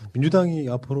그래서 민주당이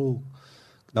앞으로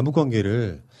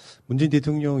남북관계를 문재인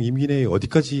대통령 임기 내에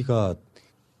어디까지가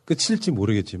끝일지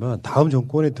모르겠지만 다음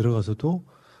정권에 들어가서도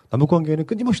남북관계는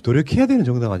끊임없이 노력해야 되는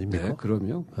정당 아닙니까? 네,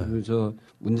 그럼요. 네.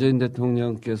 문재인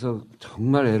대통령께서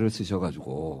정말 애를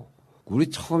쓰셔가지고 우리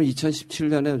처음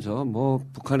 2017년에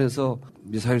북한에서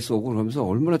미사일 쏘고 그러면서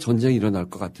얼마나 전쟁이 일어날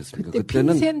것 같았습니까?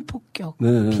 그때는 핀셋 폭격.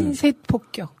 네. 핀셋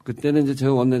폭격. 그때는 이제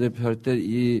제가 원내대표 할 때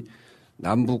이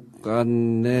남북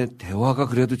간의 대화가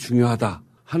그래도 중요하다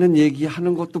하는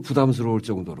얘기하는 것도 부담스러울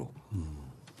정도로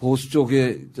보수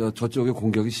쪽에 저쪽에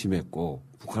공격이 심했고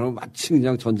북한은 마치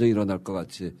그냥 전쟁이 일어날 것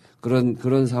같이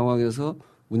그런 상황에서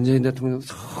문재인 대통령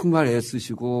정말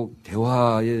애쓰시고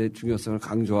대화의 중요성을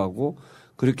강조하고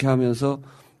그렇게 하면서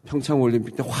평창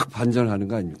올림픽 때 확 반전하는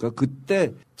거 아닙니까?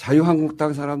 그때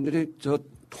자유한국당 사람들이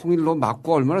통일로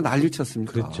맞고 얼마나 난리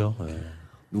쳤습니까? 그렇죠. 네.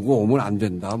 누구 오면 안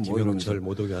된다. 뭐 이러면서.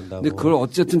 못 오게 한다고. 근데 그걸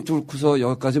어쨌든 뚫고서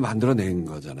여기까지 만들어낸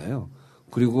거잖아요.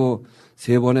 그리고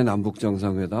 3번의 남북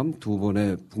정상회담,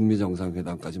 2번의 북미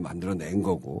정상회담까지 만들어낸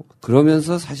거고.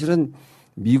 그러면서 사실은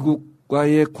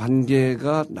미국과의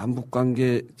관계가 남북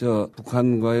관계,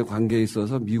 북한과의 관계에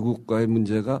있어서 미국과의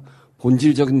문제가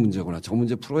본질적인 문제구나. 저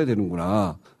문제 풀어야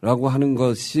되는구나. 라고 하는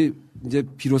것이 이제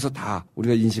비로소 다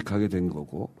우리가 인식하게 된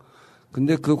거고.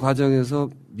 근데 그 과정에서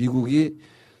미국이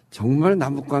정말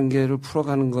남북 관계를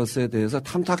풀어가는 것에 대해서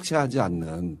탐탁치 하지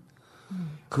않는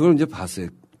그걸 이제 봤어요.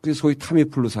 그게 소위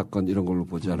타미플루 사건 이런 걸로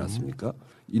보지 않았습니까?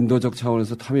 인도적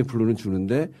차원에서 타미플루는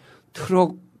주는데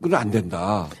트럭은 안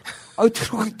된다.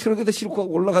 트럭에다 싣고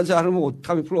올라가지 않으면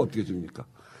타미플루 어떻게 줍니까?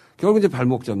 결국 이제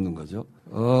발목 잡는 거죠.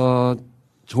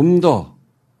 좀 더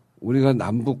우리가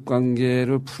남북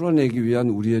관계를 풀어내기 위한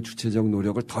우리의 주체적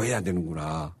노력을 더 해야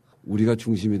되는구나. 우리가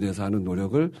중심이 돼서 하는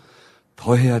노력을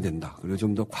더 해야 된다. 그리고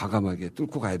좀 더 과감하게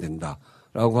뚫고 가야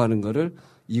된다라고 하는 거를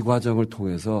이 과정을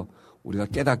통해서 우리가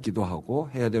깨닫기도 하고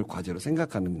해야 될 과제로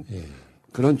생각하는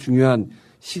그런 중요한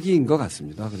시기인 것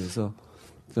같습니다. 그래서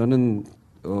저는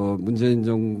문재인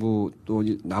정부 또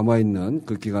남아있는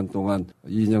그 기간 동안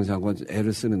이인영 장관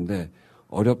애를 쓰는데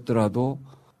어렵더라도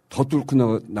더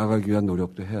뚫고 나가기 위한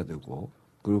노력도 해야 되고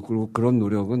그리고 그런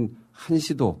노력은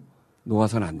한시도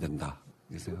놓아서는 안 된다.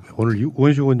 오늘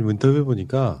우원식 의원님 인터뷰해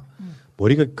보니까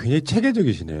머리가 굉장히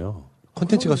체계적이시네요.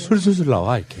 콘텐츠가 술술술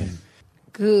나와 이렇게.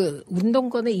 그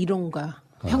운동권의 이론가,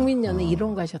 평민연의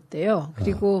이론가셨대요.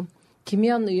 그리고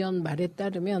김현 의원 말에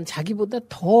따르면 자기보다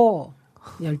더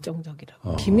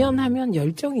열정적이라고. 김현하면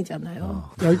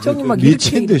열정이잖아요. 열정이 막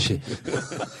미친 듯이.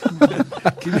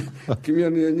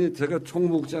 김현 의원이 제가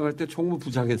총무국장 할 때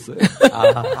총무부장했어요.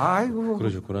 아이고.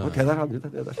 그러셨구나. 대단합니다.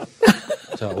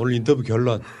 자, 오늘 인터뷰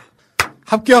결론.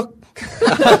 합격!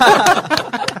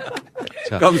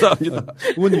 자, 감사합니다.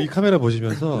 의원님 이 카메라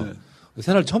보시면서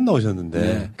새날 처음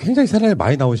나오셨는데 굉장히 새날에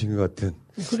많이 나오신 것 같은.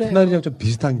 새날이랑 좀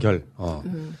비슷한 결.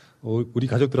 우리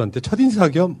가족들한테 첫인사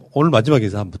겸 오늘 마지막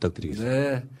인사 한번 부탁드리겠습니다.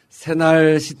 네.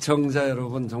 새날 시청자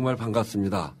여러분 정말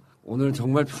반갑습니다. 오늘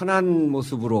정말 편한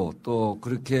모습으로 또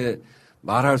그렇게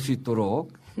말할 수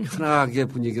있도록 편하게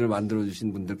분위기를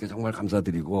만들어주신 분들께 정말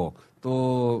감사드리고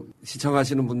또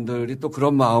시청하시는 분들이 또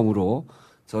그런 마음으로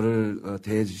저를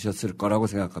대해 주셨을 거라고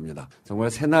생각합니다.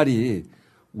 정말 새날이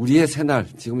우리의 새날,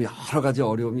 지금 여러 가지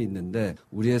어려움이 있는데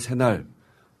우리의 새날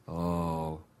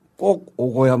꼭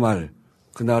오고야 말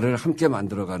그날을 함께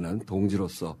만들어가는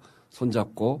동지로서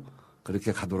손잡고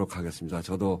그렇게 가도록 하겠습니다.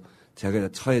 저도 제가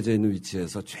처해져 있는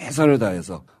위치에서 최선을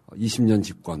다해서 20년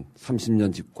집권,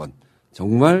 30년 집권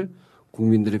정말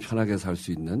국민들이 편하게 살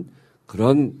수 있는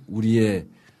그런 우리의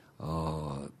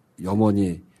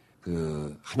염원이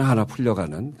그 하나하나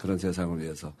풀려가는 그런 세상을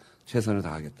위해서 최선을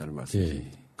다하겠다는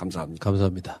말씀입니다. 감사합니다.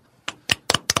 감사합니다.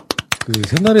 그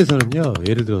새날에서는요,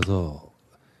 예를 들어서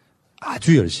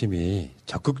아주 열심히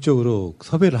적극적으로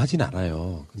섭외를 하진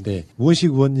않아요. 근데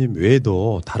우원식 의원님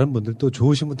외에도 다른 분들도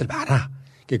좋으신 분들 많아.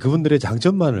 그러니까 그분들의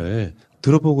장점만을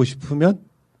들어보고 싶으면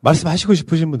말씀하시고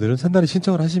싶으신 분들은 새날에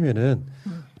신청을 하시면은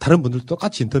다른 분들도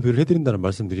똑같이 인터뷰를 해드린다는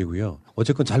말씀드리고요.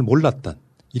 어쨌건 잘 몰랐던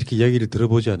이렇게 이야기를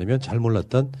들어보지 않으면 잘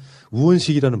몰랐던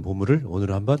우원식이라는 보물을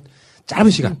오늘 한번 짧은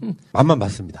시간 맛만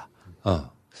봤습니다.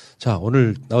 자,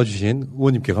 오늘 나와주신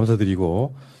의원님께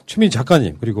감사드리고 최민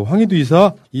작가님 그리고 황희두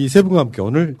이사 이 세 분과 함께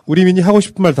오늘 우리 민이 하고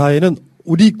싶은 말 다해는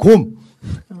우리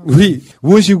우리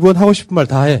우원식 의원 하고 싶은 말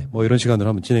다해 뭐 이런 시간으로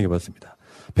한번 진행해봤습니다.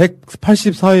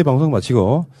 184회 방송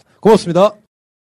마치고 고맙습니다.